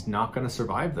end. He's not going to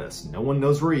survive this. No one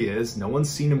knows where he is. No one's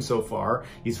seen him so far.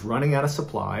 He's running out of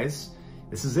supplies.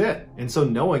 This is it. And so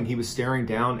knowing he was staring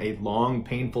down a long,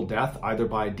 painful death, either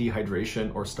by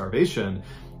dehydration or starvation,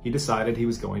 he decided he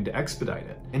was going to expedite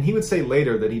it. And he would say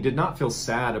later that he did not feel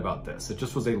sad about this. It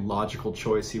just was a logical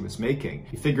choice he was making.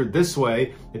 He figured this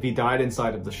way, if he died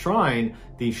inside of the shrine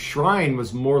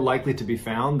was more likely to be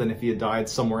found than if he had died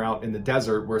somewhere out in the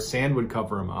desert where sand would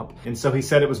cover him up. And so he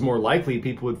said it was more likely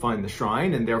people would find the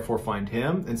shrine and therefore find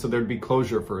him, and so there'd be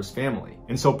closure for his family.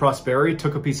 And so Prosperi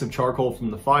took a piece of charcoal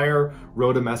from the fire,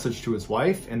 wrote a message to his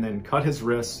wife, and then cut his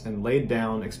wrists and laid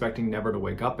down, expecting never to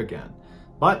wake up again.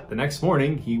 But the next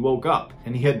morning, he woke up,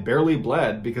 and he had barely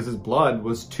bled because his blood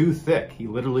was too thick. He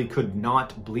literally could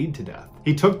not bleed to death.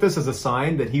 He took this as a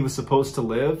sign that he was supposed to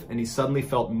live, and he suddenly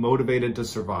felt motivated to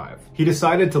survive. He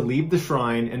decided to leave the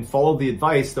shrine and follow the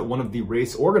advice that one of the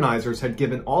race organizers had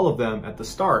given all of them at the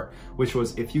start, which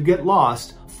was, if you get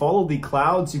lost, follow the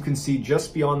clouds you can see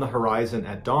just beyond the horizon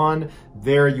at dawn.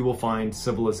 There you will find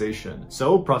civilization.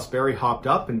 So Prosperi hopped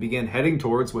up and began heading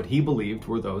towards what he believed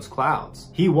were those clouds.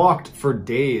 He walked for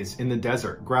days in the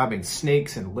desert, grabbing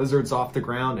snakes and lizards off the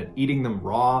ground and eating them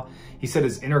raw. He said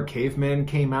his inner caveman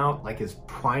came out, like his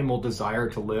primal desire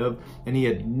to live, and he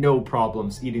had no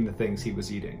problems eating the things he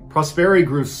was eating. Prosperi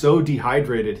grew so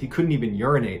dehydrated he couldn't even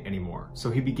urinate anymore, so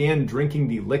he began drinking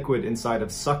the liquid inside of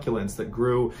succulents that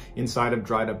grew inside of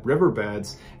dried up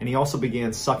riverbeds, and he also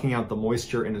began sucking out the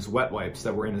moisture in his wet wipes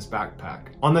that were in his backpack.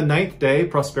 On the 9th day,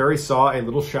 Prosperi saw a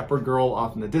little shepherd girl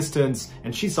off in the distance,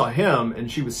 and she saw him, and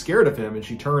she was scared of him, and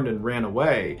she turned and ran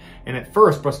away. And at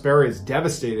first, Prosperi is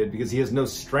devastated because he has no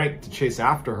strength to chase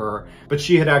after her, but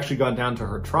she had actually gone down to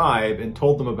her tribe and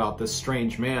told them about this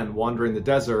strange man wandering the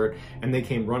desert, and they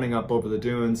came running up over the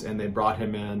dunes, and they brought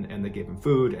him in, and they gave him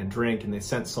food and drink, and they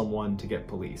sent someone to get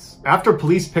police. After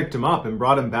police picked him up and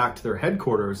brought him back to their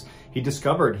headquarters, he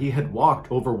discovered he had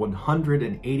walked over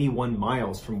 181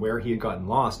 miles from where he had gotten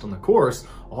lost on the course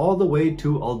all the way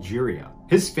to Algeria.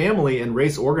 His family and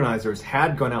race organizers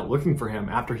had gone out looking for him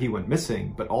after he went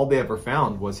missing, but all they ever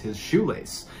found was his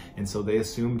shoelace, and so they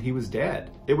assumed he was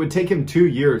dead. It would take him 2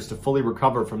 years to fully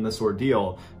recover from this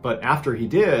ordeal, but after he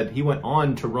did, he went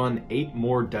on to run 8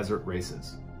 more desert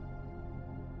races.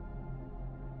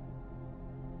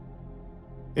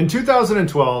 In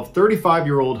 2012,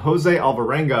 35-year-old Jose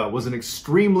Alvarenga was an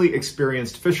extremely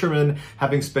experienced fisherman,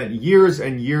 having spent years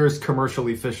and years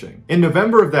commercially fishing. In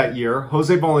November of that year,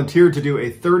 Jose volunteered to do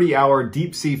a 30-hour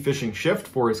deep-sea fishing shift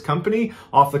for his company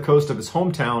off the coast of his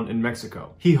hometown in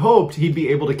Mexico. He hoped he'd be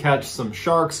able to catch some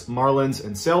sharks, marlins,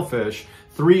 and sailfish,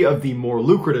 3 of the more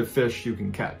lucrative fish you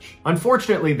can catch.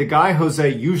 Unfortunately, the guy Jose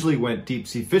usually went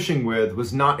deep-sea fishing with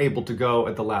was not able to go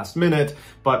at the last minute,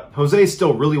 but Jose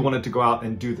still really wanted to go out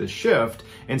and do this shift,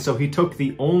 and so he took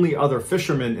the only other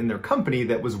fisherman in their company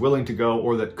that was willing to go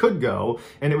or that could go,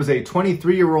 and it was a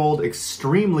 23-year-old,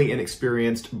 extremely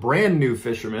inexperienced, brand new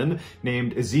fisherman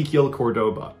named Ezequiel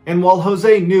Cordoba. And while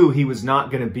Jose knew he was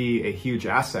not going to be a huge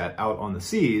asset out on the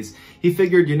seas, he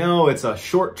figured, it's a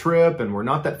short trip and we're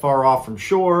not that far off from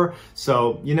shore,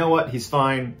 so you know what, he's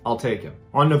fine, I'll take him.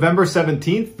 On November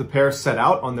 17th, the pair set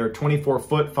out on their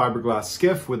 24-foot fiberglass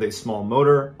skiff with a small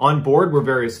motor. On board were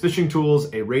various fishing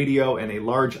tools, a radio, and a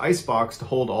large icebox to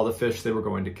hold all the fish they were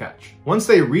going to catch. Once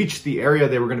they reached the area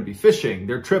they were going to be fishing,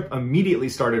 their trip immediately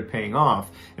started paying off,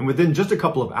 and within just a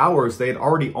couple of hours, they had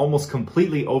already almost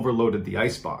completely overloaded the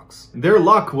icebox. Their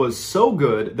luck was so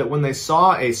good that when they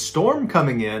saw a storm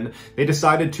coming in, they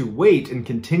decided to wait and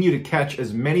continue to catch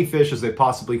as many fish as they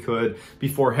possibly could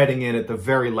before heading in at the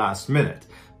very last minute.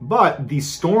 But the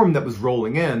storm that was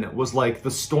rolling in was like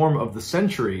the storm of the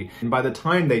century. And by the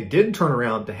time they did turn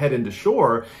around to head into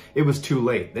shore, it was too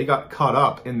late. They got caught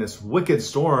up in this wicked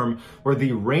storm where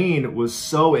the rain was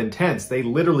so intense, they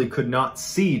literally could not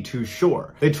see to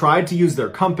shore. They tried to use their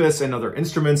compass and other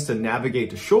instruments to navigate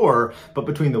to shore, but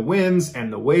between the winds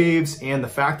and the waves and the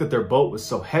fact that their boat was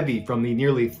so heavy from the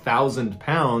nearly 1,000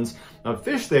 pounds of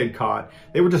fish they had caught,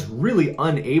 they were just really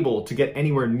unable to get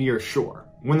anywhere near shore.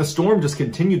 When the storm just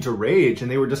continued to rage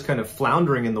and they were just kind of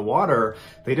floundering in the water,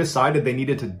 they decided they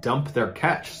needed to dump their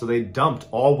catch. So they dumped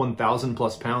all 1,000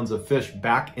 plus pounds of fish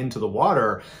back into the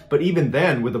water. But even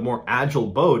then, with a more agile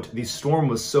boat, the storm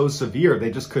was so severe,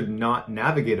 they just could not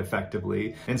navigate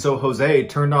effectively. And so Jose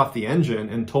turned off the engine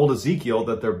and told Ezekiel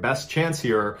that their best chance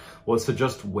here was to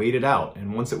just wait it out.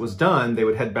 And once it was done, they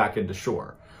would head back into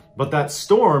shore. But that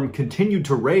storm continued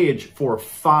to rage for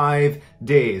 5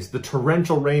 days. The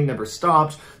torrential rain never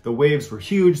stopped, the waves were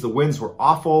huge, the winds were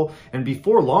awful, and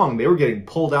before long they were getting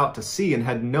pulled out to sea and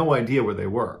had no idea where they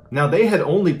were. Now they had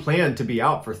only planned to be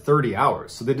out for 30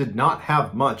 hours, so they did not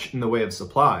have much in the way of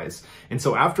supplies. And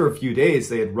so after a few days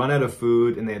they had run out of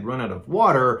food and they had run out of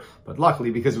water, but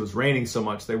luckily because it was raining so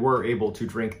much they were able to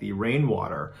drink the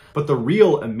rainwater. But the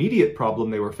real immediate problem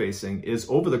they were facing is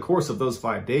over the course of those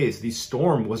 5 days, the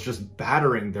storm was just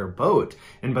battering their boat.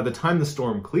 And by the time the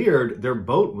storm cleared, their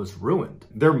boat was ruined.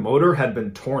 Their motor had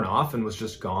been torn off and was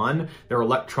just gone. Their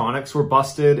electronics were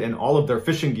busted and all of their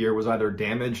fishing gear was either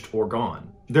damaged or gone.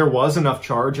 There was enough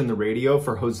charge in the radio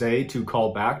for Jose to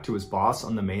call back to his boss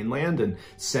on the mainland and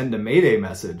send a mayday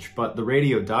message, but the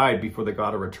radio died before they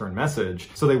got a return message,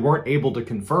 so they weren't able to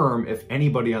confirm if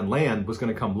anybody on land was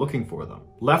going to come looking for them.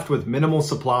 Left with minimal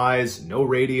supplies, no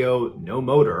radio, no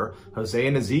motor, Jose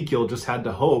and Ezekiel just had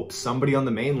to hope somebody on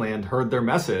the mainland heard their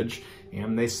message,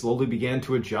 and they slowly began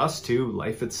to adjust to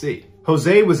life at sea.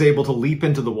 Jose was able to leap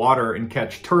into the water and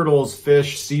catch turtles,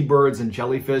 fish, seabirds, and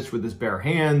jellyfish with his bare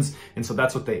hands, and so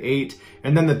that's what they ate.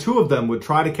 And then the two of them would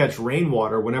try to catch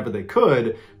rainwater whenever they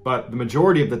could, but the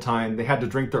majority of the time they had to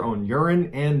drink their own urine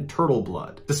and turtle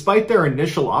blood. Despite their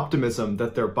initial optimism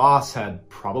that their boss had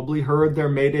probably heard their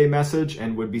mayday message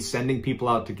and would be sending people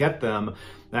out to get them,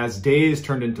 as days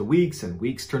turned into weeks and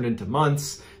weeks turned into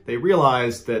months, they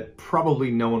realized that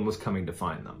probably no one was coming to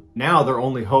find them. Now their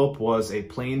only hope was a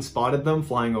plane spotted them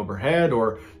flying overhead,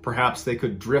 or perhaps they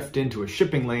could drift into a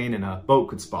shipping lane and a boat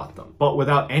could spot them. But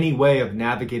without any way of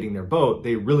navigating their boat,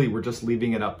 they really were just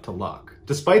leaving it up to luck.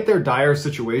 Despite their dire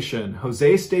situation,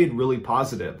 Jose stayed really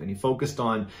positive and he focused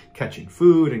on catching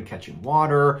food and catching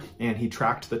water, and he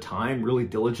tracked the time really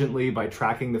diligently by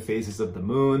tracking the phases of the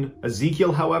moon.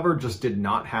 Ezekiel, however, just did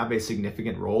not have a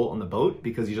significant role on the boat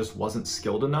because he just wasn't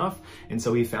skilled enough, and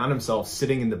so he found himself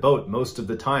sitting in the boat most of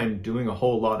the time doing a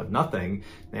whole lot of nothing,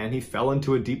 and he fell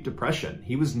into a deep depression.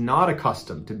 He was not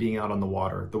accustomed to being out on the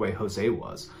water the way Jose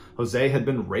was. Jose had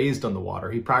been raised on the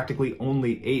water. He practically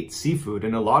only ate seafood,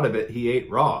 and a lot of it he ate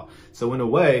raw. So in a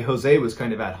way, Jose was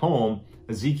kind of at home,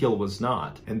 Ezekiel was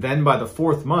not. And then by the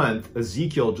 4th month,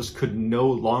 Ezekiel just could no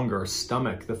longer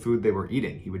stomach the food they were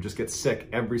eating. He would just get sick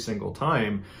every single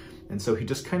time. And so he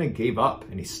just kind of gave up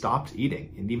and he stopped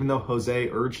eating. And even though Jose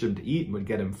urged him to eat and would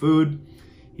get him food,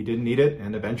 he didn't eat it,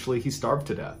 and eventually he starved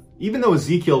to death. Even though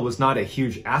Ezekiel was not a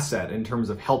huge asset in terms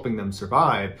of helping them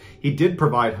survive, he did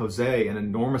provide Jose an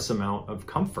enormous amount of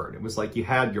comfort. It was like you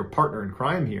had your partner in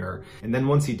crime here. And then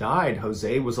once he died,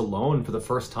 Jose was alone for the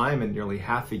first time in nearly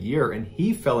half a year, and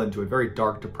he fell into a very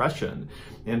dark depression.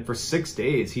 And for 6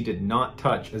 days, he did not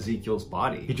touch Ezekiel's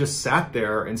body. He just sat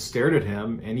there and stared at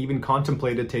him and even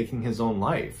contemplated taking his own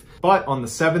life. But on the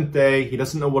 7th day, he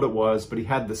doesn't know what it was, but he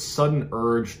had this sudden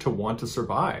urge to want to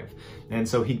survive. And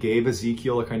so he gave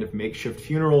Ezekiel a kind of makeshift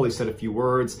funeral. He said a few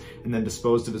words and then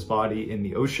disposed of his body in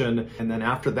the ocean. And then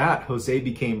after that, Jose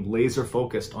became laser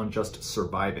focused on just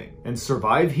surviving. And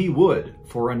survive he would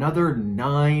for another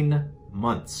 9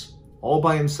 months, all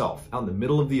by himself, out in the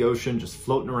middle of the ocean, just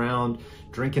floating around,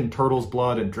 drinking turtle's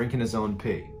blood and drinking his own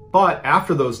pee. But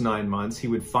after those 9 months, he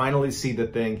would finally see the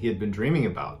thing he had been dreaming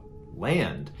about: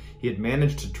 land. He had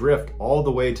managed to drift all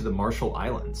the way to the Marshall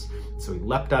Islands. So he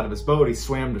leapt out of his boat, he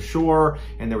swam to shore,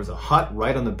 and there was a hut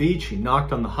right on the beach. He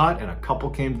knocked on the hut and a couple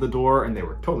came to the door, and they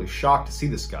were totally shocked to see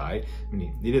this guy. I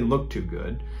mean, he didn't look too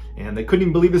good, and they couldn't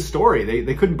even believe his story.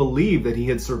 They couldn't believe that he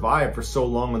had survived for so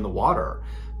long in the water.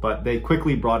 But they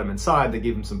quickly brought him inside, they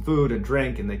gave him some food and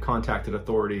drink, and they contacted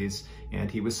authorities, and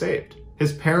he was saved.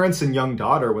 His parents and young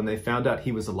daughter, when they found out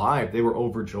he was alive, they were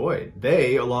overjoyed.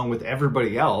 They, along with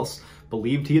everybody else,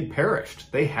 believed he had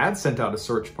perished. They had sent out a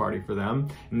search party for them,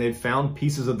 and they'd found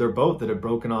pieces of their boat that had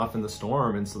broken off in the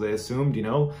storm, and so they assumed,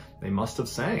 they must have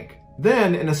sank.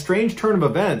 Then, in a strange turn of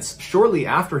events, shortly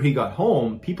after he got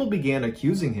home, people began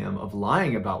accusing him of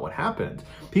lying about what happened.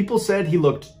 People said he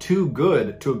looked too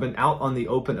good to have been out on the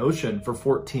open ocean for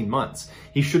 14 months.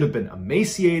 He should have been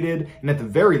emaciated, and at the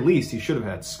very least, he should have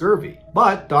had scurvy.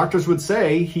 But doctors would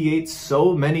say he ate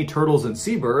so many turtles and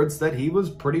seabirds that he was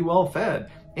pretty well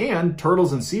fed. And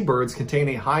turtles and seabirds contain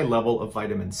a high level of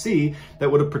vitamin C that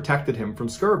would have protected him from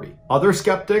scurvy. Other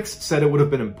skeptics said it would have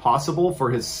been impossible for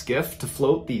his skiff to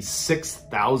float the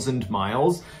 6,000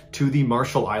 miles to the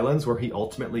Marshall Islands where he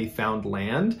ultimately found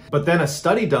land. But then a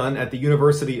study done at the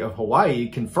University of Hawaii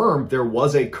confirmed there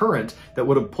was a current that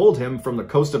would have pulled him from the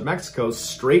coast of Mexico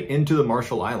straight into the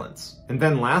Marshall Islands. And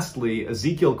then lastly,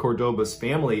 Ezequiel Cordoba's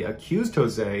family accused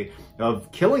Jose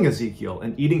of killing Ezequiel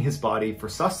and eating his body for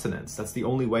sustenance. That's the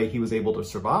only way he was able to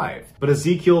survive. But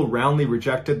Ezequiel roundly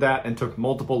rejected that and took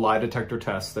multiple lie detector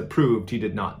tests that proved he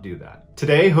did not do that.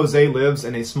 Today, Jose lives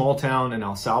in a small town in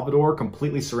El Salvador,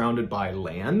 completely surrounded by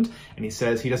land, and he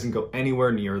says he doesn't go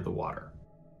anywhere near the water.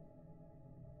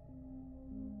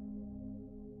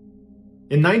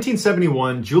 In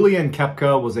 1971, Julianne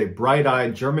Kepka was a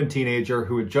bright-eyed German teenager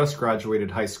who had just graduated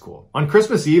high school. On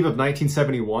Christmas Eve of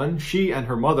 1971, she and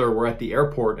her mother were at the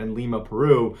airport in Lima,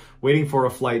 Peru, waiting for a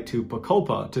flight to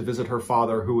Pucallpa to visit her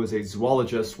father, who was a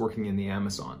zoologist working in the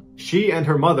Amazon. She and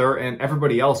her mother and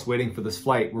everybody else waiting for this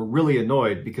flight were really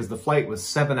annoyed because the flight was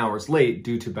 7 hours late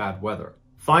due to bad weather.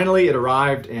 Finally, it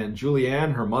arrived, and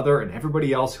Julianne, her mother, and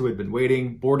everybody else who had been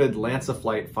waiting boarded Lanza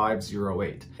Flight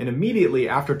 508. And immediately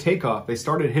after takeoff, they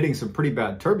started hitting some pretty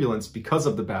bad turbulence because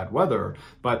of the bad weather,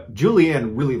 but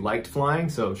Julianne really liked flying,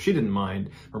 so she didn't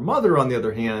mind. Her mother, on the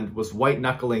other hand, was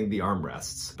white-knuckling the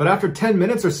armrests. But after 10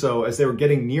 minutes or so, as they were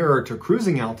getting nearer to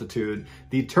cruising altitude,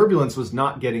 the turbulence was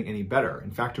not getting any better. In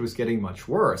fact, it was getting much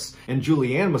worse, and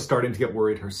Julianne was starting to get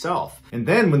worried herself. And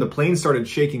then when the plane started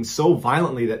shaking so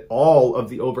violently that all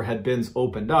of the overhead bins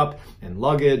opened up and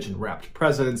luggage and wrapped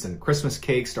presents and Christmas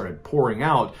cake started pouring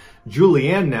out,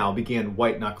 Julianne now began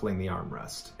white-knuckling the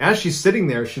armrest. As she's sitting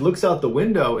there, she looks out the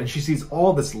window and she sees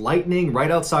all this lightning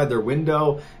right outside their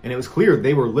window, and it was clear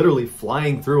they were literally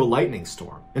flying through a lightning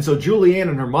storm. And so Julianne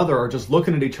and her mother are just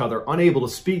looking at each other, unable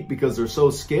to speak because they're so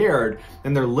scared,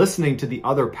 and they're listening to the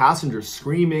other passengers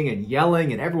screaming and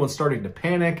yelling, and everyone's starting to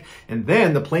panic. And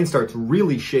then the plane starts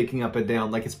really shaking up and down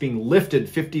like it's being lifted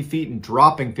 50 feet and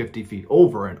dropping 50 feet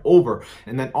over and over.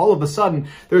 And then all of a sudden,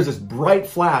 there's this bright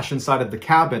flash inside of the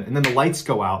cabin, and then the lights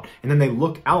go out, and then they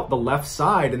look out the left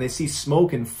side and they see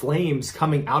smoke and flames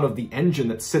coming out of the engine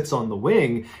that sits on the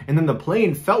wing, and then the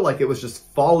plane felt like it was just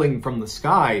falling from the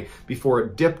sky before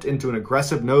it dipped into an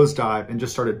aggressive nosedive and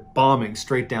just started bombing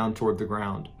straight down toward the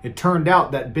ground. It turned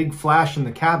out that big flash in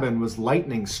the cabin was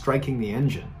lightning striking the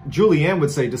engine. Julianne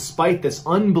would say, despite this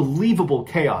unbelievable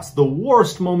chaos, the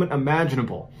worst moment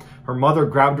imaginable, her mother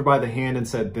grabbed her by the hand and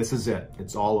said, "This is it.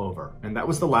 It's all over." And that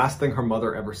was the last thing her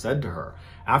mother ever said to her.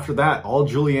 After that, all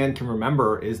Julianne can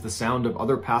remember is the sound of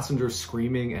other passengers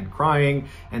screaming and crying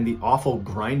and the awful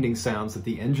grinding sounds that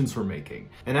the engines were making.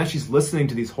 And as she's listening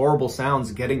to these horrible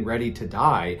sounds getting ready to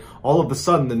die, all of a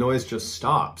sudden the noise just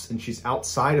stops and she's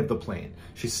outside of the plane.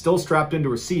 She's still strapped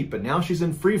into her seat, but now she's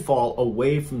in free fall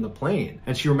away from the plane.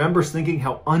 And she remembers thinking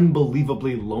how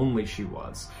unbelievably lonely she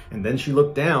was. And then she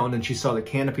looked down and she saw the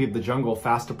canopy of the jungle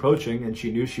fast approaching, and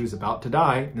she knew she was about to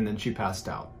die, and then she passed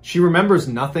out. She remembers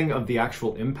nothing of the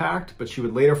actual impact, but she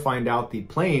would later find out the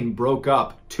plane broke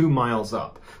up 2 miles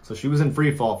up. So she was in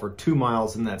free fall for 2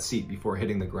 miles in that seat before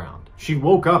hitting the ground. She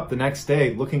woke up the next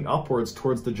day looking upwards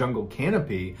towards the jungle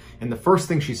canopy, and the first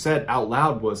thing she said out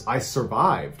loud was, "I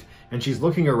survived." And she's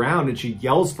looking around and she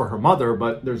yells for her mother,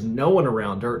 but there's no one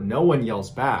around her. No one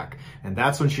yells back. And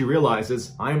that's when she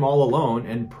realizes, I'm all alone,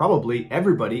 and probably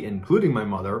everybody, including my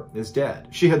mother, is dead.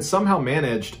 She had somehow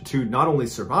managed to not only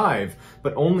survive,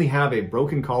 but only have a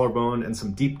broken collarbone and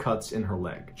some deep cuts in her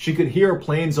leg. She could hear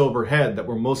planes overhead that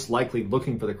were most likely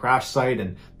looking for the crash site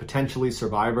and potentially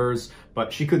survivors,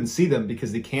 but she couldn't see them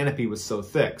because the canopy was so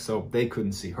thick, so they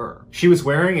couldn't see her. She was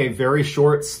wearing a very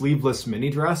short sleeveless mini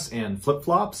dress and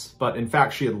flip-flops, but in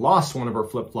fact she had lost one of her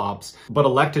flip-flops, but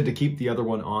elected to keep the other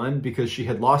one on because she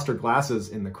had lost her glasses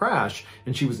in the crash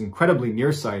and she was incredibly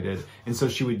nearsighted, and so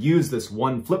she would use this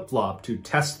one flip-flop to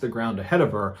test the ground ahead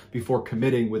of her before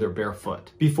committing with her bare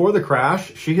foot. Before the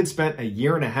crash, she had spent a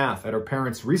year and a half at her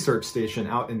parents' research station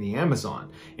out in the Amazon,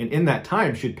 and in that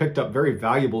time she had picked up very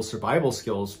valuable survival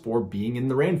skills for being being in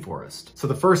the rainforest. So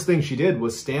the first thing she did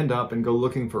was stand up and go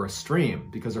looking for a stream,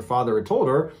 because her father had told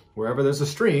her, wherever there's a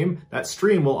stream, that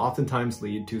stream will oftentimes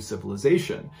lead to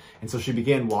civilization. And so she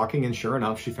began walking, and sure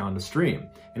enough, she found a stream.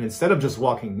 And instead of just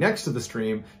walking next to the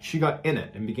stream, she got in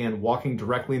it and began walking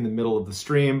directly in the middle of the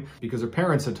stream, because her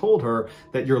parents had told her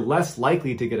that you're less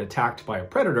likely to get attacked by a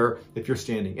predator if you're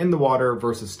standing in the water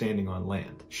versus standing on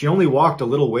land. She only walked a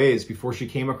little ways before she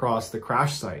came across the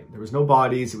crash site. There was no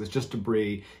bodies, it was just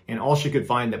debris, and all she could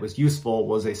find that was useful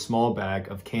was a small bag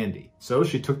of candy. So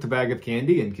she took the bag of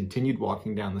candy and continued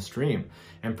walking down the stream.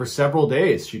 And for several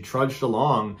days, she trudged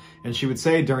along, and she would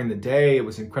say during the day it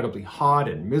was incredibly hot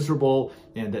and miserable,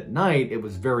 and at night it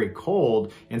was very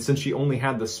cold, and since she only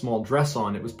had this small dress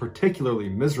on, it was particularly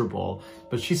miserable.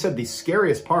 But she said the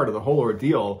scariest part of the whole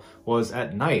ordeal was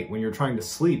at night when you're trying to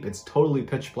sleep, it's totally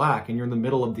pitch black and you're in the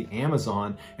middle of the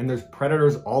Amazon and there's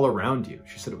predators all around you.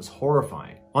 She said it was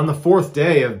horrifying. On the fourth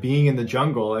day of being in the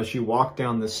jungle, as she walked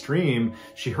down the stream,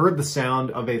 she heard the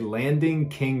sound of a landing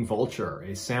king vulture,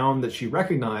 a sound that she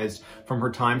recognized from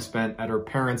her time spent at her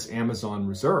parents' Amazon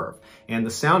reserve. And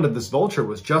the sound of this vulture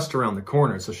was just around the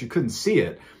corner, so she couldn't see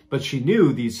it, but she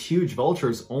knew these huge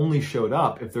vultures only showed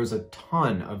up if there's a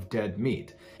ton of dead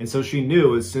meat. And so she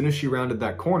knew as soon as she rounded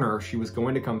that corner, she was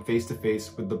going to come face to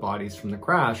face with the bodies from the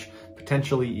crash,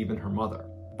 potentially even her mother.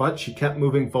 But she kept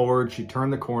moving forward, she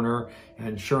turned the corner,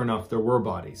 and sure enough, there were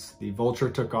bodies. The vulture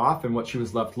took off, and what she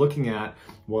was left looking at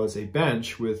was a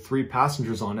bench with 3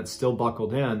 passengers on it still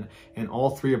buckled in, and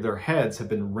all 3 of their heads had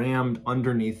been rammed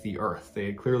underneath the earth. They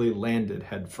had clearly landed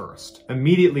head first.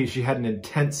 Immediately, she had an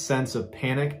intense sense of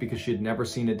panic because she had never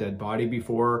seen a dead body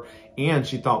before, and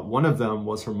she thought one of them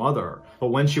was her mother. But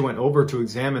when she went over to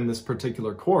examine this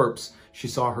particular corpse, she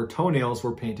saw her toenails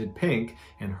were painted pink,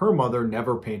 and her mother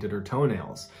never painted her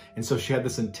toenails. And so she had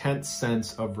this intense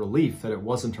sense of relief that it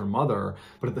wasn't her mother,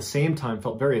 but at the same time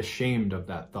felt very ashamed of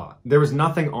that thought. There was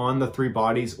nothing on the 3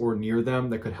 bodies or near them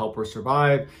that could help her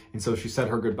survive, and so she said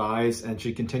her goodbyes and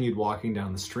she continued walking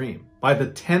down the stream. By the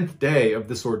 10th day of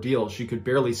this ordeal, she could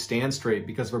barely stand straight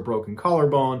because of her broken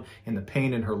collarbone and the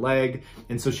pain in her leg,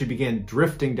 and so she began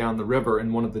drifting down the river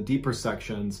in one of the deeper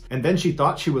sections, and then she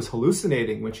thought she was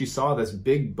hallucinating when she saw this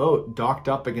big boat docked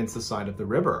up against the side of the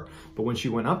river. But when she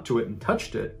went up to it and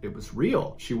touched it, it was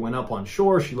real. She went up on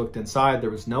shore, she looked inside, there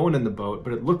was no one in the boat,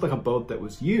 but it looked like a boat that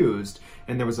was used,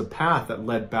 and there was a path that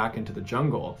led back into the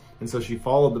jungle. And so she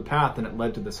followed the path and it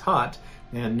led to this hut,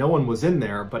 and no one was in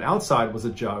there, but outside was a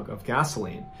jug of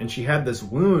gasoline. And she had this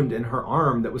wound in her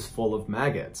arm that was full of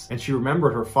maggots. And she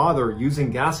remembered her father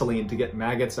using gasoline to get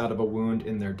maggots out of a wound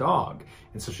in their dog.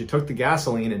 And so she took the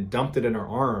gasoline and dumped it in her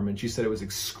arm, and she said it was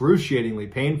excruciatingly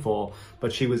painful,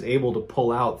 but she was able to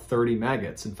pull out 30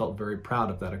 maggots and felt very proud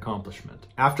of that accomplishment.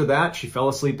 After that, she fell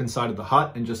asleep inside of the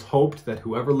hut and just hoped that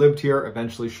whoever lived here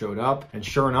eventually showed up. And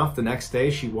sure enough, the next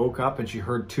day she woke up and she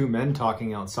heard 2 men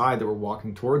talking outside that were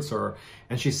walking towards her.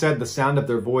 And she said the sound of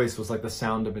their voice was like the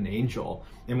sound of an angel.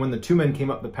 And when the 2 men came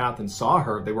up the path and saw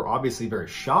her, they were obviously very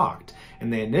shocked.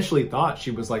 And they initially thought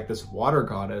she was like this water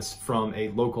goddess from a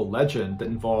local legend that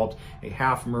involved a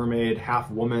half mermaid, half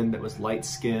woman that was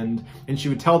light-skinned. And she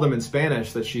would tell them in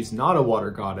Spanish that she's not a water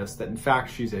goddess, that in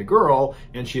fact she's a girl,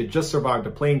 and she had just survived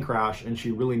a plane crash and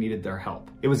she really needed their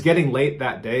help. It was getting late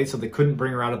that day, so they couldn't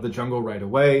bring her out of the jungle right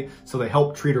away. So they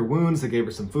helped treat her wounds, they gave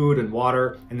her some food and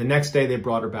water, and the next day they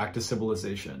brought her back to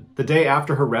civilization. The day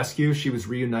after her rescue, she was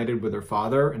reunited with her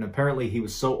father, and apparently he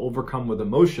was so overcome with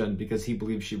emotion because he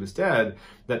believed she was dead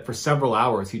that for several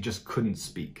hours he just couldn't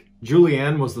speak.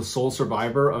 Julianne was the sole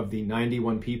survivor of the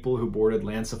 91 people who boarded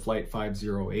Lanza Flight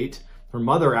 508. Her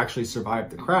mother actually survived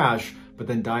the crash, but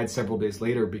then died several days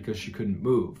later because she couldn't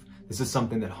move. This is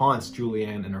something that haunts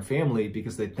Julianne and her family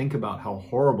because they think about how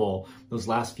horrible those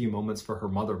last few moments for her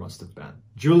mother must have been.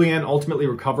 Julianne ultimately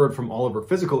recovered from all of her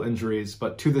physical injuries,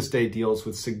 but to this day deals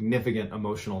with significant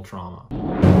emotional trauma.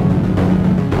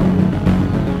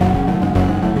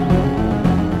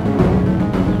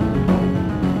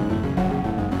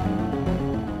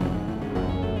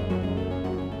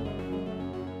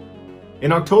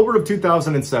 In October of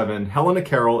 2007, Helena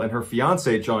Carroll and her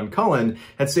fiance, John Cullen,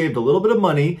 had saved a little bit of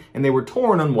money and they were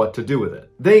torn on what to do with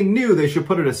it. They knew they should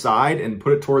put it aside and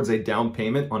put it towards a down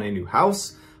payment on a new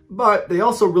house, but they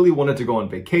also really wanted to go on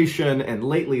vacation, and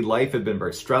lately life had been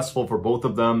very stressful for both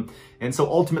of them, and so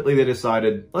ultimately they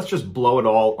decided, let's just blow it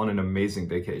all on an amazing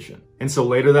vacation. And so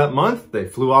later that month, they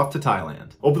flew off to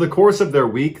Thailand. Over the course of their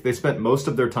week, they spent most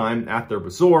of their time at their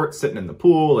resort, sitting in the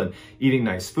pool and eating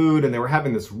nice food, and they were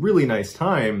having this really nice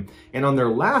time. And on their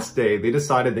last day, they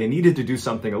decided they needed to do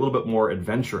something a little bit more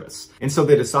adventurous. And so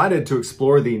they decided to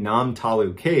explore the Nam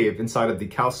Talu cave inside of the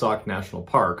Khao Sok National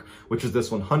Park, which is this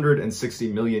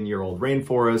 160 million year old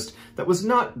rainforest that was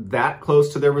not that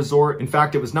close to their resort. In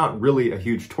fact, it was not really a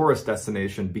huge tourist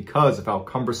destination because of how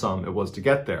cumbersome it was to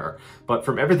get there. But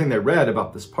from everything they read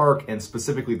about this park, and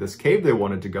specifically this cave they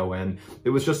wanted to go in, it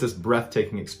was just this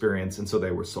breathtaking experience, and so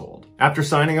they were sold. After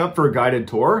signing up for a guided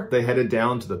tour, they headed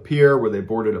down to the pier where they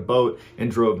boarded a boat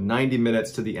and drove 90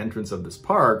 minutes to the entrance of this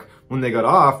park. When they got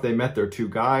off, they met their 2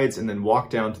 guides and then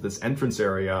walked down to this entrance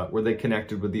area where they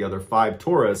connected with the other 5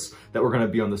 tourists that were going to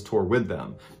be on this tour with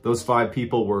them. Those 5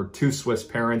 people were 2 Swiss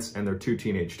parents and their 2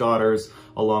 teenage daughters,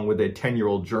 along with a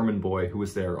 10-year-old German boy who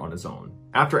was there on his own.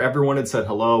 After everyone had said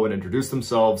hello and introduced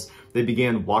themselves, they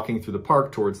began walking through the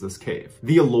park towards this cave.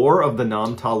 The allure of the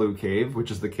Nam Talu cave,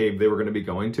 which is the cave they were going to be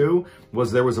going to,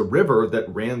 was there was a river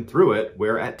that ran through it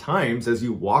where at times as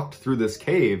you walked through this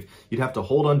cave, you'd have to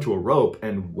hold onto a rope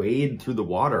and wade through the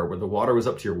water where the water was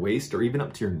up to your waist or even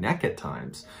up to your neck at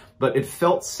times. But it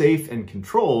felt safe and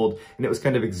controlled, and it was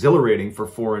kind of exhilarating for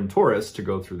foreign tourists to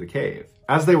go through the cave.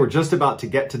 As they were just about to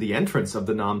get to the entrance of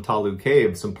the Nam Talu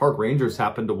cave, some park rangers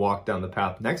happened to walk down the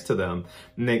path next to them,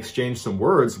 and they exchanged some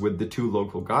words with the 2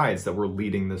 local guides that were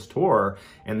leading this tour,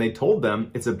 and they told them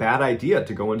it's a bad idea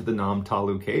to go into the Nam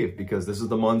Talu cave because this is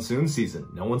the monsoon season.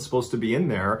 No one's supposed to be in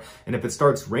there, and if it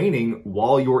starts raining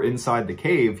while you're inside the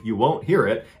cave, you won't hear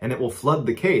it, and it will flood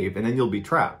the cave, and then you'll be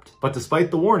trapped. But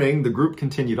despite the warning, the group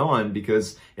continued on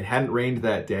because it hadn't rained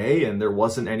that day, and there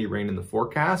wasn't any rain in the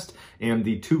forecast, and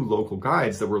the 2 local guides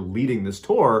that were leading this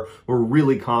tour were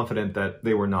really confident that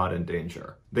they were not in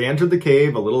danger. They entered the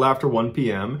cave a little after 1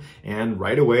 p.m. and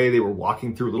right away they were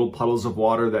walking through little puddles of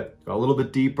water that got a little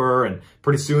bit deeper, and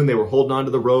pretty soon they were holding onto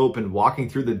the rope and walking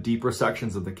through the deeper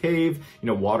sections of the cave.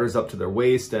 Water's up to their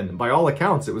waist, and by all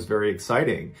accounts it was very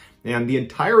exciting. And the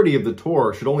entirety of the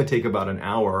tour should only take about an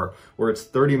hour, where it's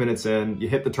 30 minutes in, you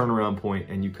hit the turnaround point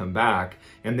and you come back.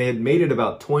 And they had made it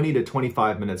about 20 to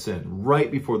 25 minutes in,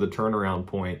 right before the turnaround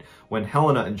point, when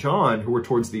Helena and John, who were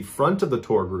towards the front of the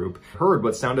tour group, heard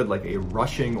what sounded like a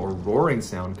rushing or roaring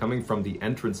sound coming from the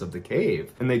entrance of the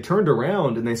cave. And they turned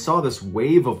around and they saw this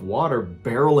wave of water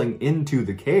barreling into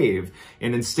the cave.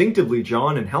 And instinctively,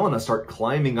 John and Helena start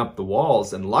climbing up the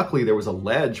walls. And luckily there was a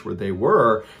ledge where they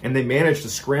were, and they managed to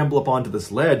scramble up onto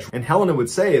this ledge. And Helena would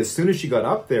say as soon as she got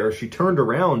up there, she turned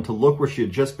around to look where she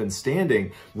had just been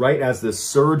standing, right as this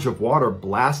surge of water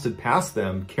blasted past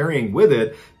them, carrying with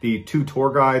it the 2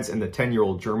 tour guides and the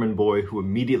 10-year-old German boy, who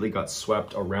immediately got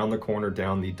swept around the corner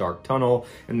down the dark tunnel.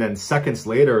 And then seconds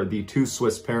later, the 2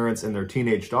 Swiss parents and their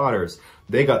teenage daughters,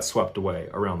 they got swept away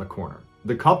around the corner.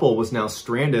 The couple was now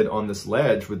stranded on this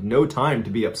ledge with no time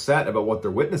to be upset about what they're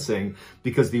witnessing,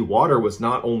 because the water was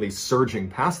not only surging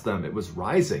past them, it was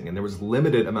rising, and there was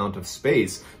limited amount of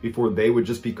space before they would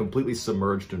just be completely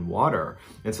submerged in water.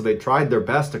 And so they tried their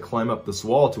best to climb up this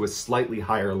wall to a slightly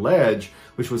higher ledge,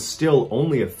 which was still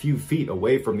only a few feet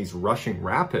away from these rushing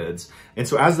rapids. And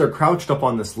so as they're crouched up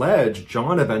on this ledge,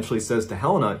 John eventually says to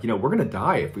Helena, we're gonna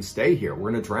die if we stay here, we're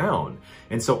gonna drown.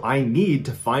 And so I need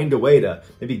to find a way to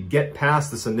maybe get past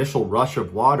this initial rush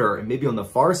of water, and maybe on the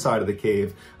far side of the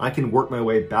cave, I can work my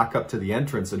way back up to the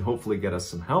entrance and hopefully get us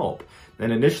some help.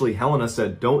 And initially Helena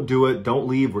said, don't do it, don't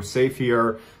leave, we're safe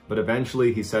here. But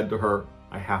eventually he said to her,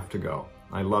 I have to go.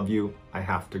 I love you, I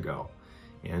have to go.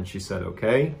 And she said,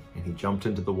 okay. And he jumped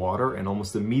into the water, and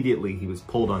almost immediately he was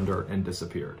pulled under and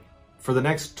disappeared. For the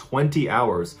next 20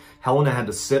 hours, Helena had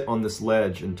to sit on this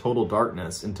ledge in total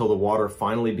darkness until the water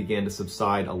finally began to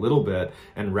subside a little bit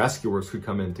and rescuers could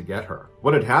come in to get her.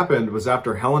 What had happened was,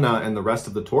 after Helena and the rest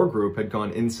of the tour group had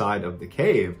gone inside of the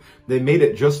cave, they made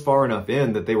it just far enough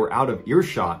in that they were out of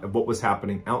earshot of what was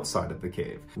happening outside of the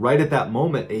cave. Right at that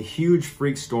moment, a huge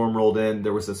freak storm rolled in.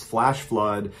 There was this flash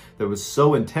flood that was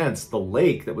so intense, the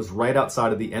lake that was right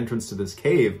outside of the entrance to this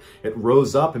cave, it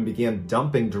rose up and began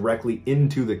dumping directly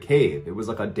into the cave. It was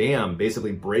like a dam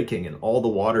basically breaking, and all the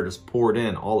water just poured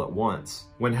in all at once.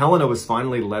 When Helena was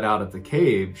finally let out of the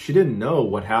cave, she didn't know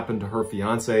what happened to her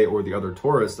fiance or the other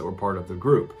tourists that were part of the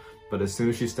group. But as soon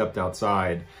as she stepped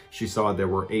outside, she saw there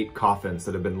were 8 coffins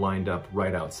that had been lined up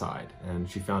right outside, and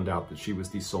she found out that she was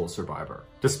the sole survivor.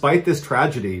 Despite this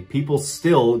tragedy, people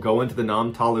still go into the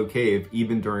Nam Talu cave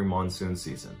even during monsoon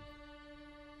season.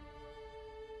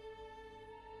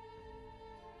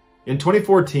 In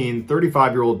 2014,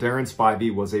 35-year-old Darren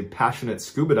Spivey was a passionate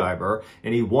scuba diver,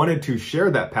 and he wanted to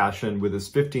share that passion with his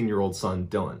 15-year-old son,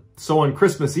 Dylan. So on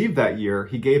Christmas Eve that year,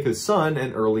 he gave his son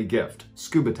an early gift,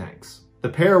 scuba tanks. The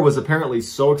pair was apparently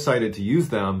so excited to use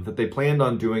them that they planned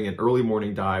on doing an early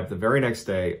morning dive the very next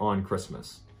day on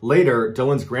Christmas. Later,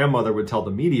 Dylan's grandmother would tell the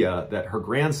media that her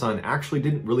grandson actually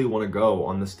didn't really want to go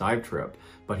on this dive trip,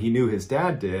 but he knew his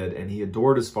dad did, and he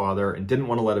adored his father and didn't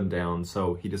want to let him down,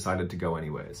 so he decided to go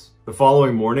anyways. The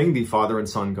following morning, the father and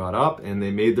son got up and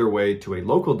they made their way to a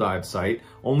local dive site,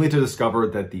 only to discover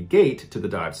that the gate to the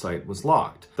dive site was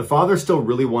locked. The father still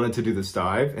really wanted to do this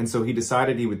dive, and so he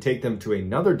decided he would take them to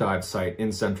another dive site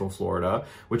in Central Florida,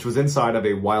 which was inside of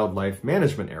a wildlife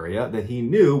management area that he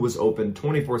knew was open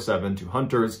 24/7 to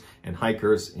hunters and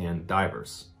hikers and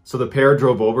divers. So the pair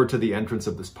drove over to the entrance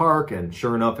of this park, and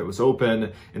sure enough, it was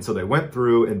open. And so they went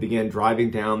through and began driving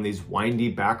down these windy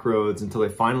back roads until they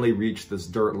finally reached this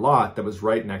dirt lot that was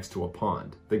right next to a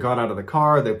pond. They got out of the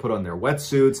car, they put on their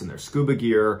wetsuits and their scuba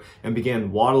gear, and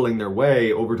began waddling their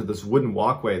way over to this wooden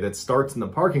walkway that starts in the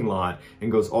parking lot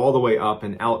and goes all the way up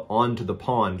and out onto the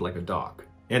pond like a dock.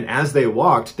 And as they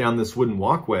walked down this wooden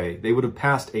walkway, they would have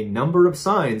passed a number of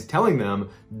signs telling them,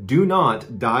 do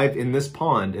not dive in this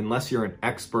pond unless you're an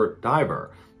expert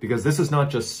diver. Because this is not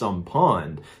just some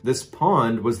pond. This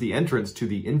pond was the entrance to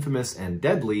the infamous and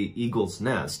deadly Eagle's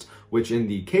Nest, which in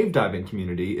the cave diving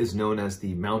community is known as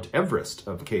the Mount Everest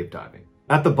of cave diving.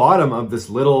 At the bottom of this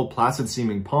little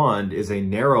placid-seeming pond is a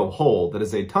narrow hole that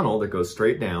is a tunnel that goes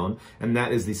straight down, and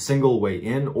that is the single way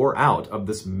in or out of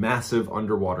this massive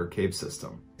underwater cave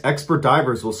system. Expert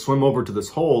divers will swim over to this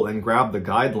hole and grab the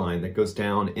guideline that goes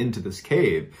down into this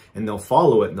cave, and they'll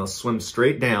follow it and they'll swim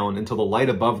straight down until the light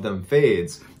above them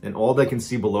fades, and all they can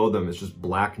see below them is just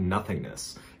black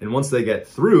nothingness. And once they get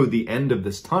through the end of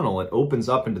this tunnel, it opens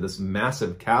up into this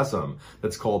massive chasm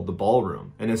that's called the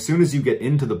ballroom. And as soon as you get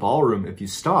into the ballroom, if you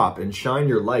stop and shine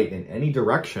your light in any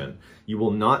direction, you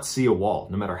will not see a wall.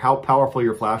 No matter how powerful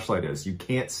your flashlight is, you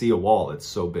can't see a wall. It's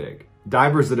so big.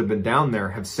 Divers that have been down there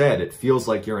have said it feels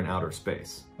like you're in outer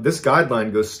space. This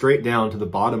guideline goes straight down to the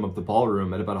bottom of the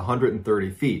ballroom at about 130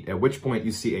 feet, at which point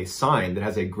you see a sign that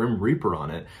has a Grim Reaper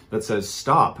on it that says,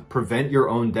 "Stop, prevent your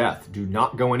own death, do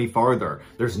not go any farther.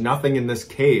 There's nothing in this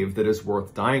cave that is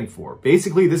worth dying for."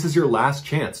 Basically, this is your last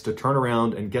chance to turn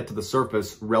around and get to the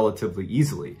surface relatively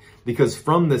easily, because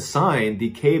from this sign, the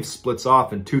cave splits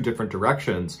off in two different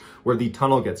directions, where the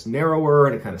tunnel gets narrower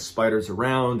and it kind of spiders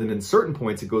around, and in certain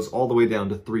points it goes all the way down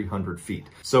to 300 feet.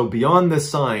 So beyond this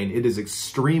sign, it is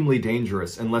extremely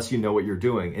dangerous unless you know what you're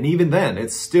doing. And even then,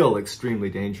 it's still extremely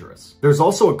dangerous. There's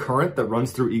also a current that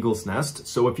runs through Eagle's Nest.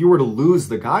 So if you were to lose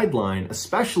the guideline,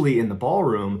 especially in the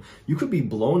ballroom, you could be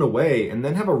blown away and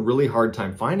then have a really hard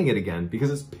time finding it again because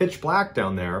it's pitch black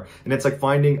down there and it's like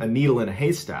finding a needle in a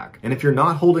haystack. And if you're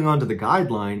not holding on to the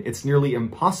guideline, it's nearly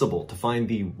impossible to find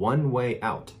the one way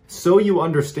out. So you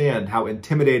understand how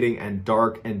intimidating and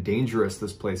dark and dangerous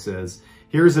this place is.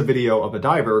 Here's a video of a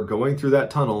diver going through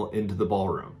that tunnel into the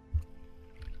ballroom.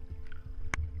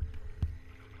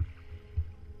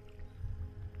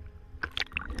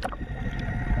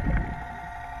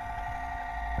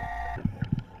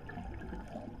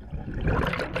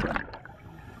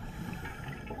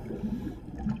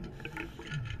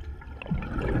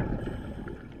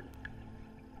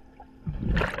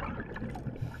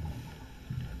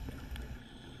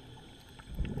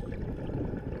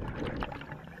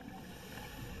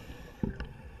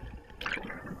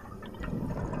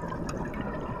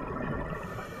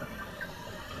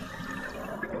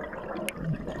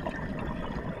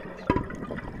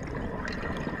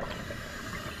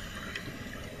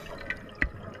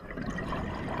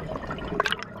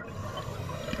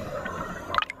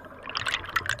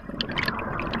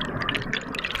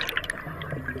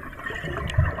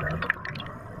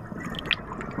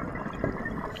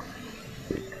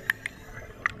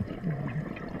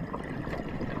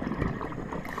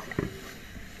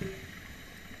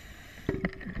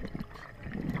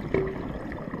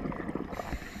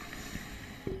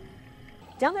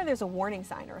 Down there's a warning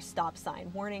sign or a stop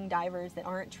sign, warning divers that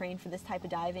aren't trained for this type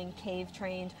of diving, cave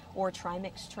trained or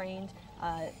trimix trained,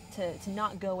 to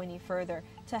not go any further,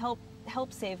 to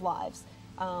help save lives.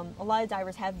 A lot of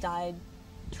divers have died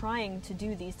trying to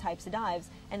do these types of dives,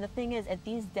 and the thing is, at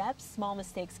these depths, small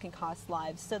mistakes can cost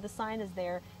lives. So the sign is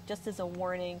there just as a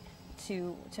warning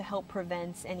to help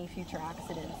prevent any future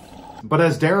accidents. But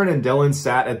as Darren and Dylan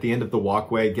sat at the end of the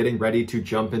walkway getting ready to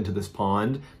jump into this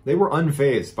pond, they were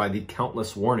unfazed by the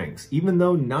countless warnings, even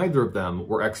though neither of them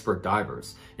were expert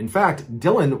divers. In fact,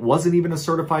 Dylan wasn't even a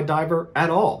certified diver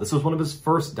at all. This was one of his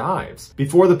first dives.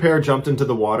 Before the pair jumped into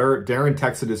the water, Darren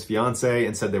texted his fiancée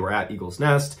and said they were at Eagle's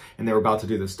Nest and they were about to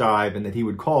do this dive and that he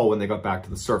would call when they got back to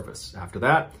the surface. After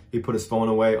that, he put his phone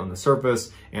away on the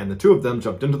surface and the two of them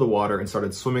jumped into the water and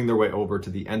started swimming their way over to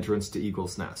the entrance to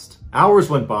Eagle's Nest. Hours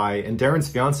went by and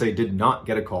Darren's fiancée did not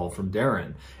get a call from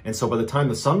Darren. And so by the time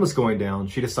the sun was going down,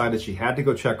 she decided she had to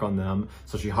go check on them.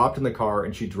 So she hopped in the car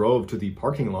and she drove to the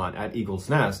parking lot at Eagle's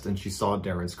Nest and she saw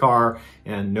Darren's car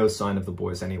and no sign of the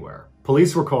boys anywhere.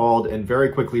 Police were called and very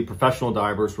quickly professional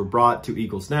divers were brought to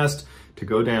Eagle's Nest to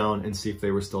go down and see if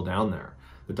they were still down there.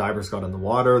 The divers got in the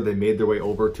water, they made their way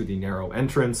over to the narrow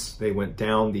entrance, they went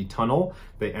down the tunnel,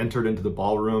 they entered into the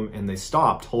ballroom, and they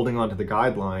stopped, holding onto the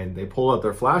guideline. They pulled out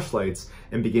their flashlights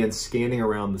and began scanning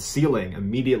around the ceiling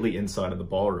immediately inside of the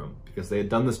ballroom, because they had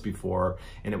done this before,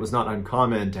 and it was not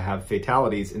uncommon to have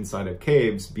fatalities inside of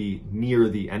caves be near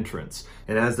the entrance.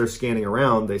 And as they're scanning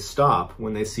around, they stop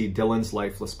when they see Dylan's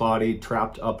lifeless body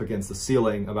trapped up against the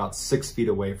ceiling about 6 feet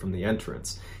away from the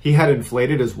entrance. He had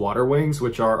inflated his water wings,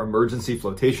 which are emergency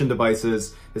flotation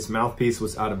devices. His mouthpiece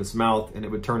was out of his mouth, and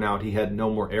it would turn out he had no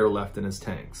more air left in his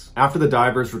tanks. After the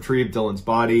divers retrieved Dylan's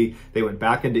body, they went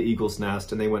back into Eagle's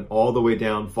Nest, and they went all the way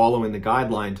down following the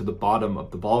guideline to the bottom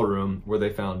of the ballroom where they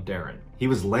found Darren. He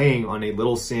was laying on a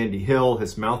little sandy hill,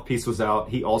 his mouthpiece was out,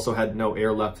 he also had no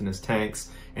air left in his tanks,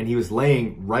 and he was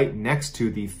laying right next to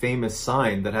the famous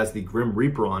sign that has the Grim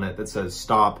Reaper on it that says,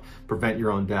 "Stop, prevent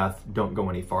your own death, don't go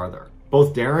any farther."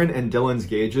 Both Darren and Dylan's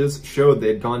gauges showed they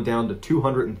had gone down to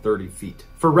 230 feet.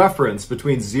 For reference,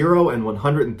 between 0 and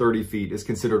 130 feet is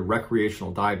considered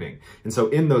recreational diving. And so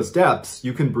in those depths,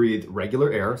 you can breathe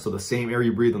regular air. So the same air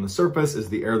you breathe on the surface is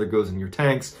the air that goes in your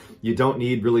tanks. You don't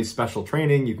need really special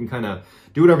training. You can kind of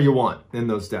do whatever you want in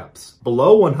those depths.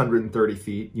 Below 130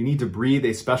 feet, you need to breathe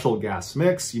a special gas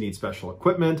mix, you need special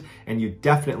equipment, and you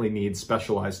definitely need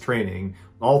specialized training.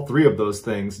 All three of those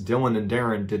things Dylan and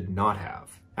Darren did not have.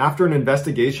 After an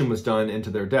investigation was done into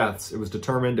their deaths, it was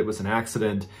determined it was an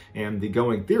accident, and the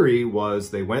going theory was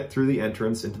they went through the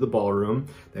entrance into the ballroom,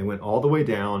 they went all the way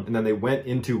down, and then they went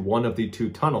into one of the two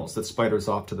tunnels that spiders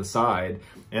off to the side,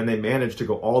 and they managed to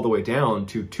go all the way down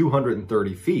to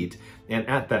 230 feet. And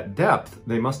at that depth,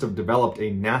 they must have developed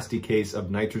a nasty case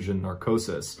of nitrogen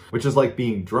narcosis, which is like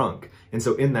being drunk. And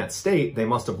so in that state, they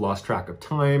must have lost track of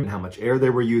time and how much air they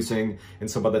were using. And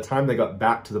so by the time they got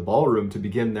back to the ballroom to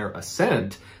begin their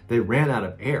ascent, they ran out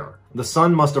of air. The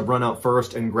son must have run out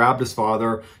first and grabbed his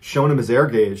father, shown him his air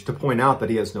gauge to point out that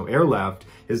he has no air left.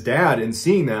 His dad, in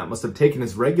seeing that, must have taken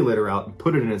his regulator out and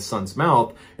put it in his son's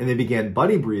mouth, and they began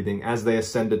buddy breathing as they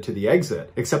ascended to the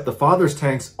exit. Except the father's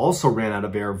tanks also ran out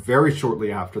of air very shortly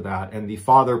after that, and the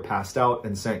father passed out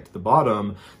and sank to the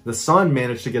bottom. The son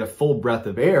managed to get a full breath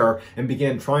of air and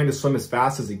began trying to swim as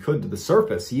fast as he could to the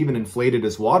surface. He even inflated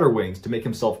his water wings to make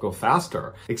himself go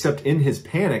faster. Except in his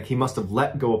panic, he must have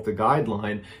let go of the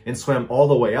guideline and swam all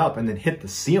the way up and then hit the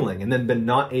ceiling and then been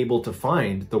not able to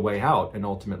find the way out and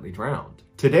ultimately drowned.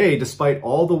 Today, despite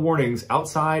all the warnings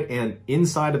outside and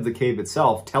inside of the cave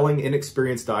itself telling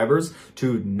inexperienced divers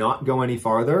to not go any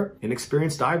farther,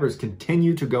 inexperienced divers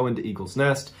continue to go into Eagle's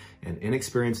Nest, and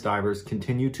inexperienced divers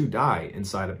continue to die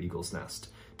inside of Eagle's Nest.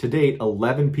 To date,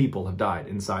 11 people have died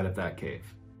inside of that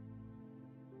cave.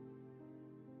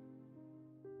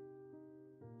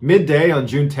 Midday on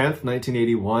June 10th,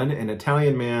 1981, an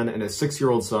Italian man and his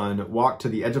 6-year-old son walked to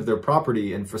the edge of their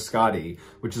property in Frascati,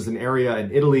 which is an area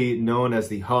in Italy known as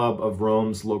the hub of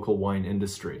Rome's local wine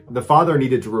industry. The father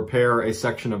needed to repair a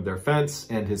section of their fence,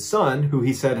 and his son, who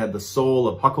he said had the soul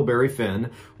of Huckleberry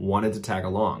Finn, wanted to tag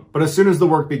along. But as soon as the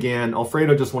work began,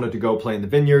 Alfredo just wanted to go play in the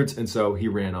vineyards, and so he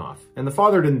ran off. And the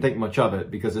father didn't think much of it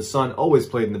because his son always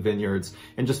played in the vineyards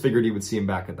and just figured he would see him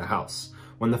back at the house.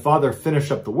 When the father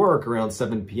finished up the work around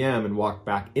 7 p.m. and walked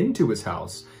back into his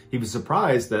house, he was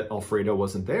surprised that Alfredo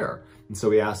wasn't there. And so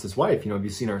he asked his wife, have you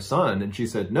seen our son? And she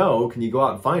said, no, can you go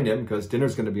out and find him because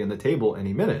dinner's going to be on the table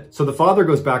any minute. So the father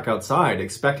goes back outside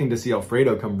expecting to see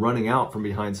Alfredo come running out from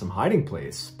behind some hiding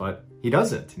place, but He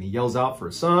doesn't, and he yells out for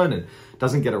his son and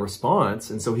doesn't get a response,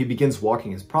 and so he begins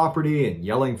walking his property and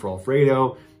yelling for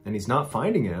Alfredo, and he's not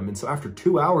finding him, and so after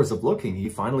 2 hours of looking, he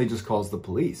finally just calls the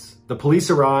police. The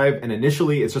police arrive, and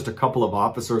initially it's just a couple of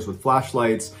officers with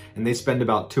flashlights, and they spend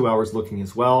about 2 hours looking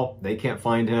as well. They can't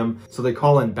find him, so they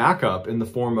call in backup in the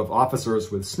form of officers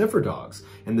with sniffer dogs,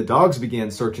 and the dogs began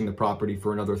searching the property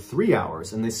for another 3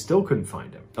 hours, and they still couldn't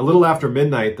find him. A little after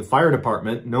midnight, the fire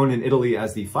department, known in Italy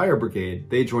as the fire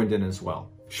brigade, they joined in as well.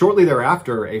 Shortly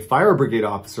thereafter, a fire brigade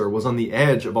officer was on the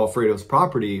edge of Alfredo's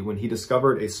property when he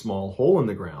discovered a small hole in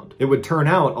the ground. It would turn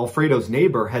out Alfredo's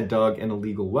neighbor had dug an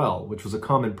illegal well, which was a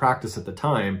common practice at the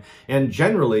time, and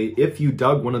generally, if you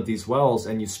dug one of these wells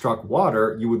and you struck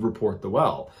water, you would report the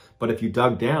well. But if you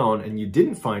dug down and you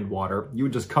didn't find water, you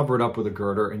would just cover it up with a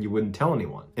girder and you wouldn't tell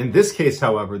anyone. In this case,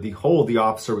 however, the hole the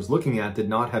officer was looking at did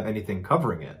not have anything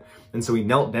covering it. And so he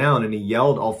knelt down and he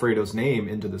yelled Alfredo's name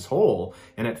into this hole,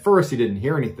 and at first he didn't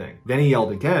hear anything. Then he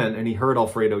yelled again, and he heard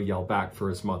Alfredo yell back for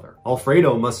his mother.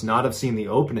 Alfredo must not have seen the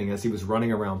opening as he was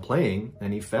running around playing,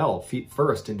 and he fell feet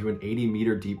first into an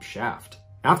 80-meter deep shaft.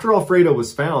 After Alfredo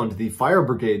was found, the fire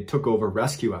brigade took over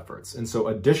rescue efforts, and so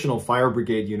additional fire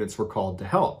brigade units were called to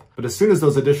help. But as soon as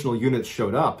those additional units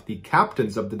showed up, the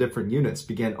captains of the different units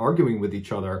began arguing with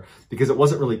each other because it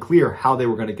wasn't really clear how they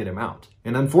were going to get him out.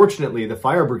 And unfortunately, the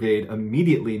fire brigade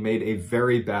immediately made a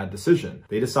very bad decision.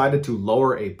 They decided to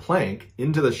lower a plank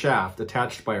into the shaft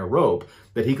attached by a rope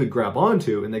that he could grab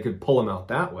onto, and they could pull him out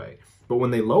that way. But when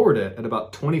they lowered it at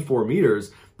about 24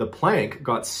 meters, the plank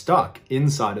got stuck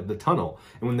inside of the tunnel.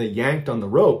 And when they yanked on the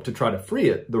rope to try to free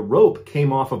it, the rope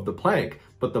came off of the plank,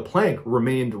 but the plank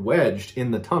remained wedged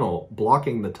in the tunnel,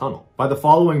 blocking the tunnel. By the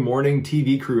following morning,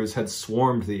 TV crews had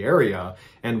swarmed the area,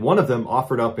 and one of them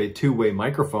offered up a two-way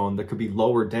microphone that could be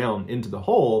lowered down into the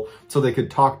hole so they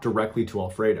could talk directly to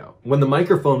Alfredo. When the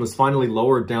microphone was finally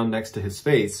lowered down next to his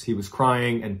face, he was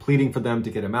crying and pleading for them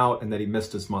to get him out and that he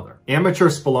missed his mother. Amateur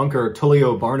spelunker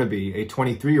Tullio Barnaby, a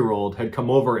 23-year-old, had come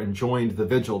over and joined the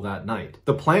vigil that night.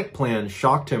 The plank plan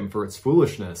shocked him for its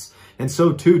foolishness, and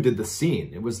so too did the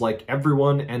scene. It was like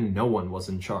everyone and no one was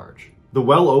in charge. The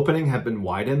well opening had been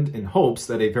widened in hopes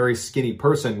that a very skinny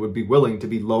person would be willing to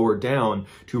be lowered down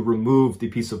to remove the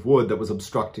piece of wood that was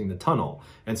obstructing the tunnel.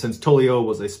 And since Tullio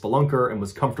was a spelunker and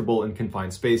was comfortable in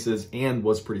confined spaces and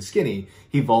was pretty skinny,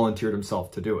 he volunteered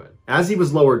himself to do it. As he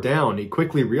was lowered down, he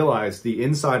quickly realized the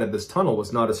inside of this tunnel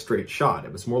was not a straight shot.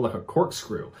 It was more like a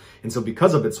corkscrew. And so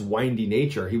because of its windy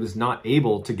nature, he was not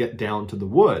able to get down to the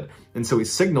wood. And so he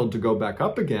signaled to go back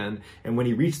up again. And when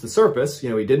he reached the surface, he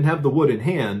didn't have the wood in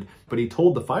hand, but he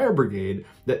told the fire brigade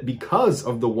that because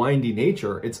of the windy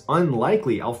nature, it's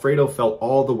unlikely Alfredo fell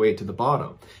all the way to the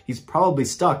bottom. He's probably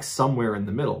stuck somewhere in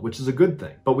the middle, which is a good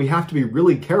thing. But we have to be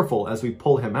really careful as we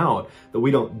pull him out that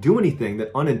we don't do anything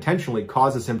that unintentionally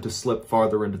causes him to slip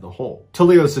farther into the hole.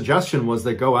 Tullio's suggestion was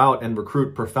they go out and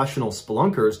recruit professional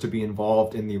spelunkers to be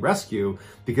involved in the rescue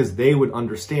because they would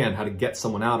understand how to get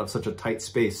someone out of such a tight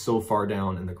space so far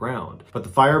down in the ground. But the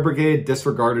fire brigade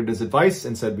disregarded his advice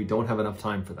and said, we don't have enough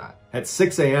time for that. At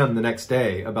 6 a.m. the next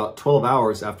day, about 12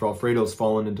 hours after Alfredo's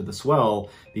fallen into the swell,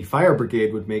 the fire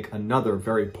brigade would make another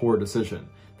very poor decision.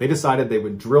 They decided they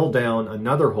would drill down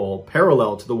another hole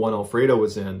parallel to the one Alfredo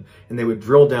was in, and they would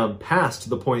drill down past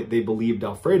the point they believed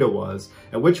Alfredo was,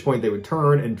 at which point they would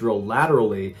turn and drill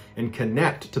laterally and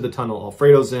connect to the tunnel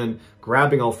Alfredo's in,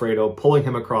 grabbing Alfredo, pulling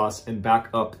him across, and back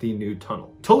up the new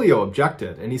tunnel. Tullio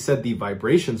objected, and he said the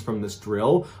vibrations from this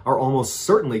drill are almost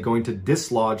certainly going to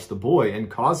dislodge the boy and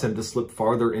cause him to slip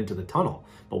farther into the tunnel.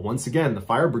 But once again, the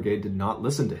fire brigade did not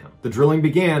listen to him. The drilling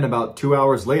began about 2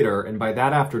 hours later, and by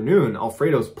that afternoon,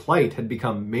 Alfredo's plight had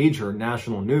become major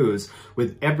national news,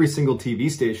 with every single TV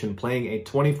station playing a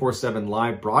 24/7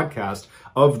 live broadcast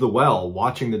of the well,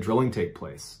 watching the drilling take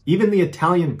place. Even the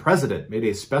Italian president made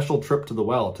a special trip to the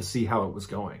well to see how it was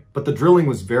going. But the drilling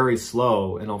was very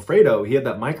slow, and Alfredo, he had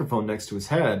that microphone next to his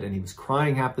head, and he was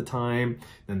crying half the time,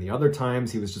 and the other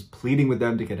times he was just pleading with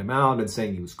them to get him out and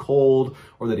saying he was cold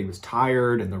or that he was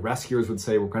tired, and the rescuers would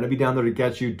say, we're going to be down there to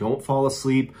get you, don't fall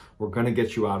asleep, we're going to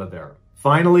get you out of there.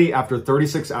 Finally, after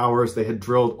 36 hours, they had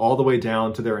drilled all the way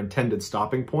down to their intended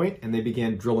stopping point, and they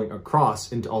began drilling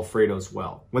across into Alfredo's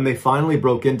well. When they finally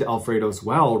broke into Alfredo's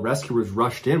well, rescuers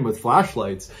rushed in with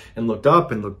flashlights and looked up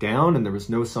and looked down, and there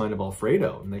was no sign of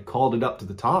Alfredo. And they called it up to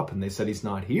the top, and they said, he's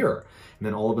not here. And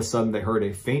then all of a sudden, they heard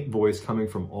a faint voice coming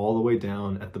from all the way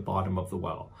down at the bottom of the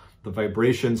well. The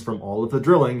vibrations from all of the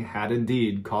drilling had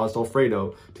indeed caused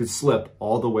Alfredo to slip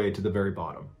all the way to the very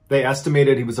bottom. They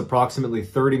estimated he was approximately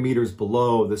 30 meters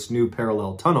below this new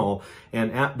parallel tunnel, and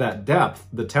at that depth,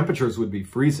 the temperatures would be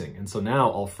freezing. And so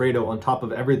now Alfredo, on top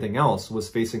of everything else, was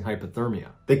facing hypothermia.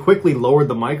 They quickly lowered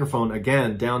the microphone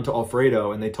again down to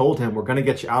Alfredo, and they told him, "We're going to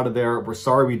get you out of there. We're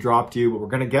sorry we dropped you, but we're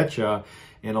going to get you."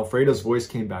 And Alfredo's voice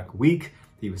came back weak.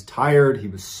 He was tired, he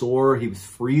was sore, he was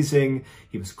freezing,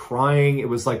 he was crying. It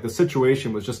was like the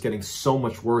situation was just getting so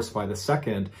much worse by the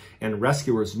second, and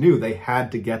rescuers knew they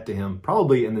had to get to him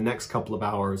probably in the next couple of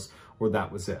hours, or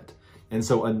that was it. And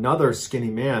so another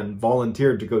skinny man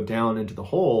volunteered to go down into the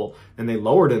hole, and they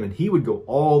lowered him, and he would go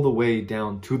all the way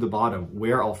down to the bottom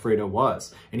where Alfredo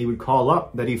was. And he would call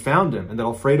up that he found him and that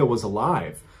Alfredo was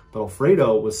alive. But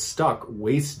Alfredo was stuck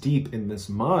waist deep in this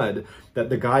mud that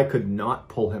the guy could not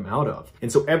pull him out of.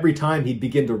 And so every time he'd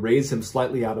begin to raise him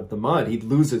slightly out of the mud, he'd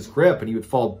lose his grip and he would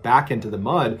fall back into the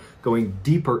mud, going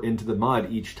deeper into the mud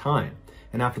each time.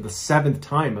 And after the 7th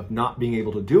time of not being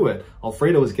able to do it,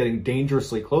 Alfredo was getting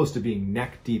dangerously close to being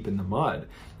neck deep in the mud.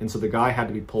 And so the guy had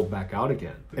to be pulled back out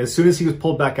again. As soon as he was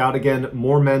pulled back out again,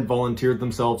 more men volunteered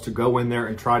themselves to go in there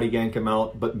and try to yank him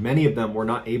out, but many of them were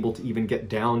not able to even get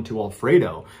down to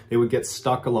Alfredo. They would get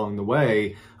stuck along the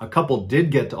way. A couple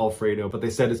did get to Alfredo, but they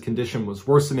said his condition was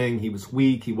worsening, he was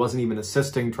weak, he wasn't even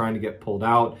assisting trying to get pulled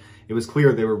out. It was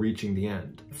clear they were reaching the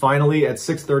end. Finally, at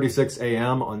 6:36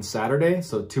 a.m. on Saturday,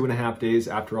 so 2.5 days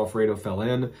after Alfredo fell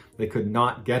in, they could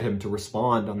not get him to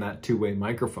respond on that two-way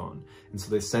microphone. And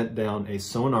so they sent down a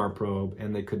sonar probe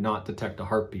and they could not detect a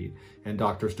heartbeat, and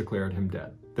doctors declared him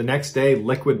dead. The next day,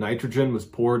 liquid nitrogen was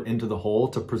poured into the hole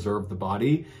to preserve the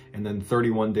body, and then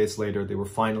 31 days later, they were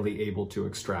finally able to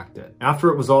extract it. After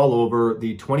it was all over,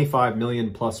 the 25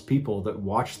 million plus people that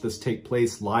watched this take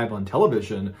place live on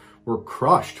television were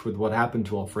crushed with what happened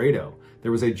to Alfredo.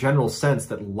 There was a general sense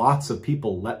that lots of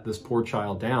people let this poor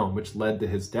child down, which led to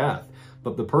his death.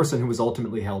 But the person who was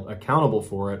ultimately held accountable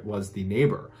for it was the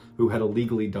neighbor who had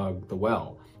illegally dug the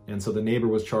well. And so the neighbor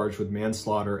was charged with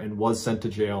manslaughter and was sent to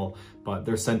jail, but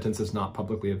their sentence is not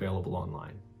publicly available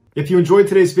online. If you enjoyed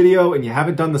today's video and you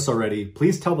haven't done this already,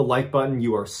 please tell the like button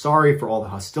you are sorry for all the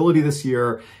hostility this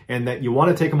year and that you want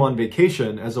to take them on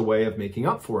vacation as a way of making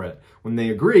up for it. When they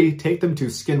agree, take them to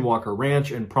Skinwalker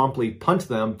Ranch and promptly punt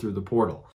them through the portal.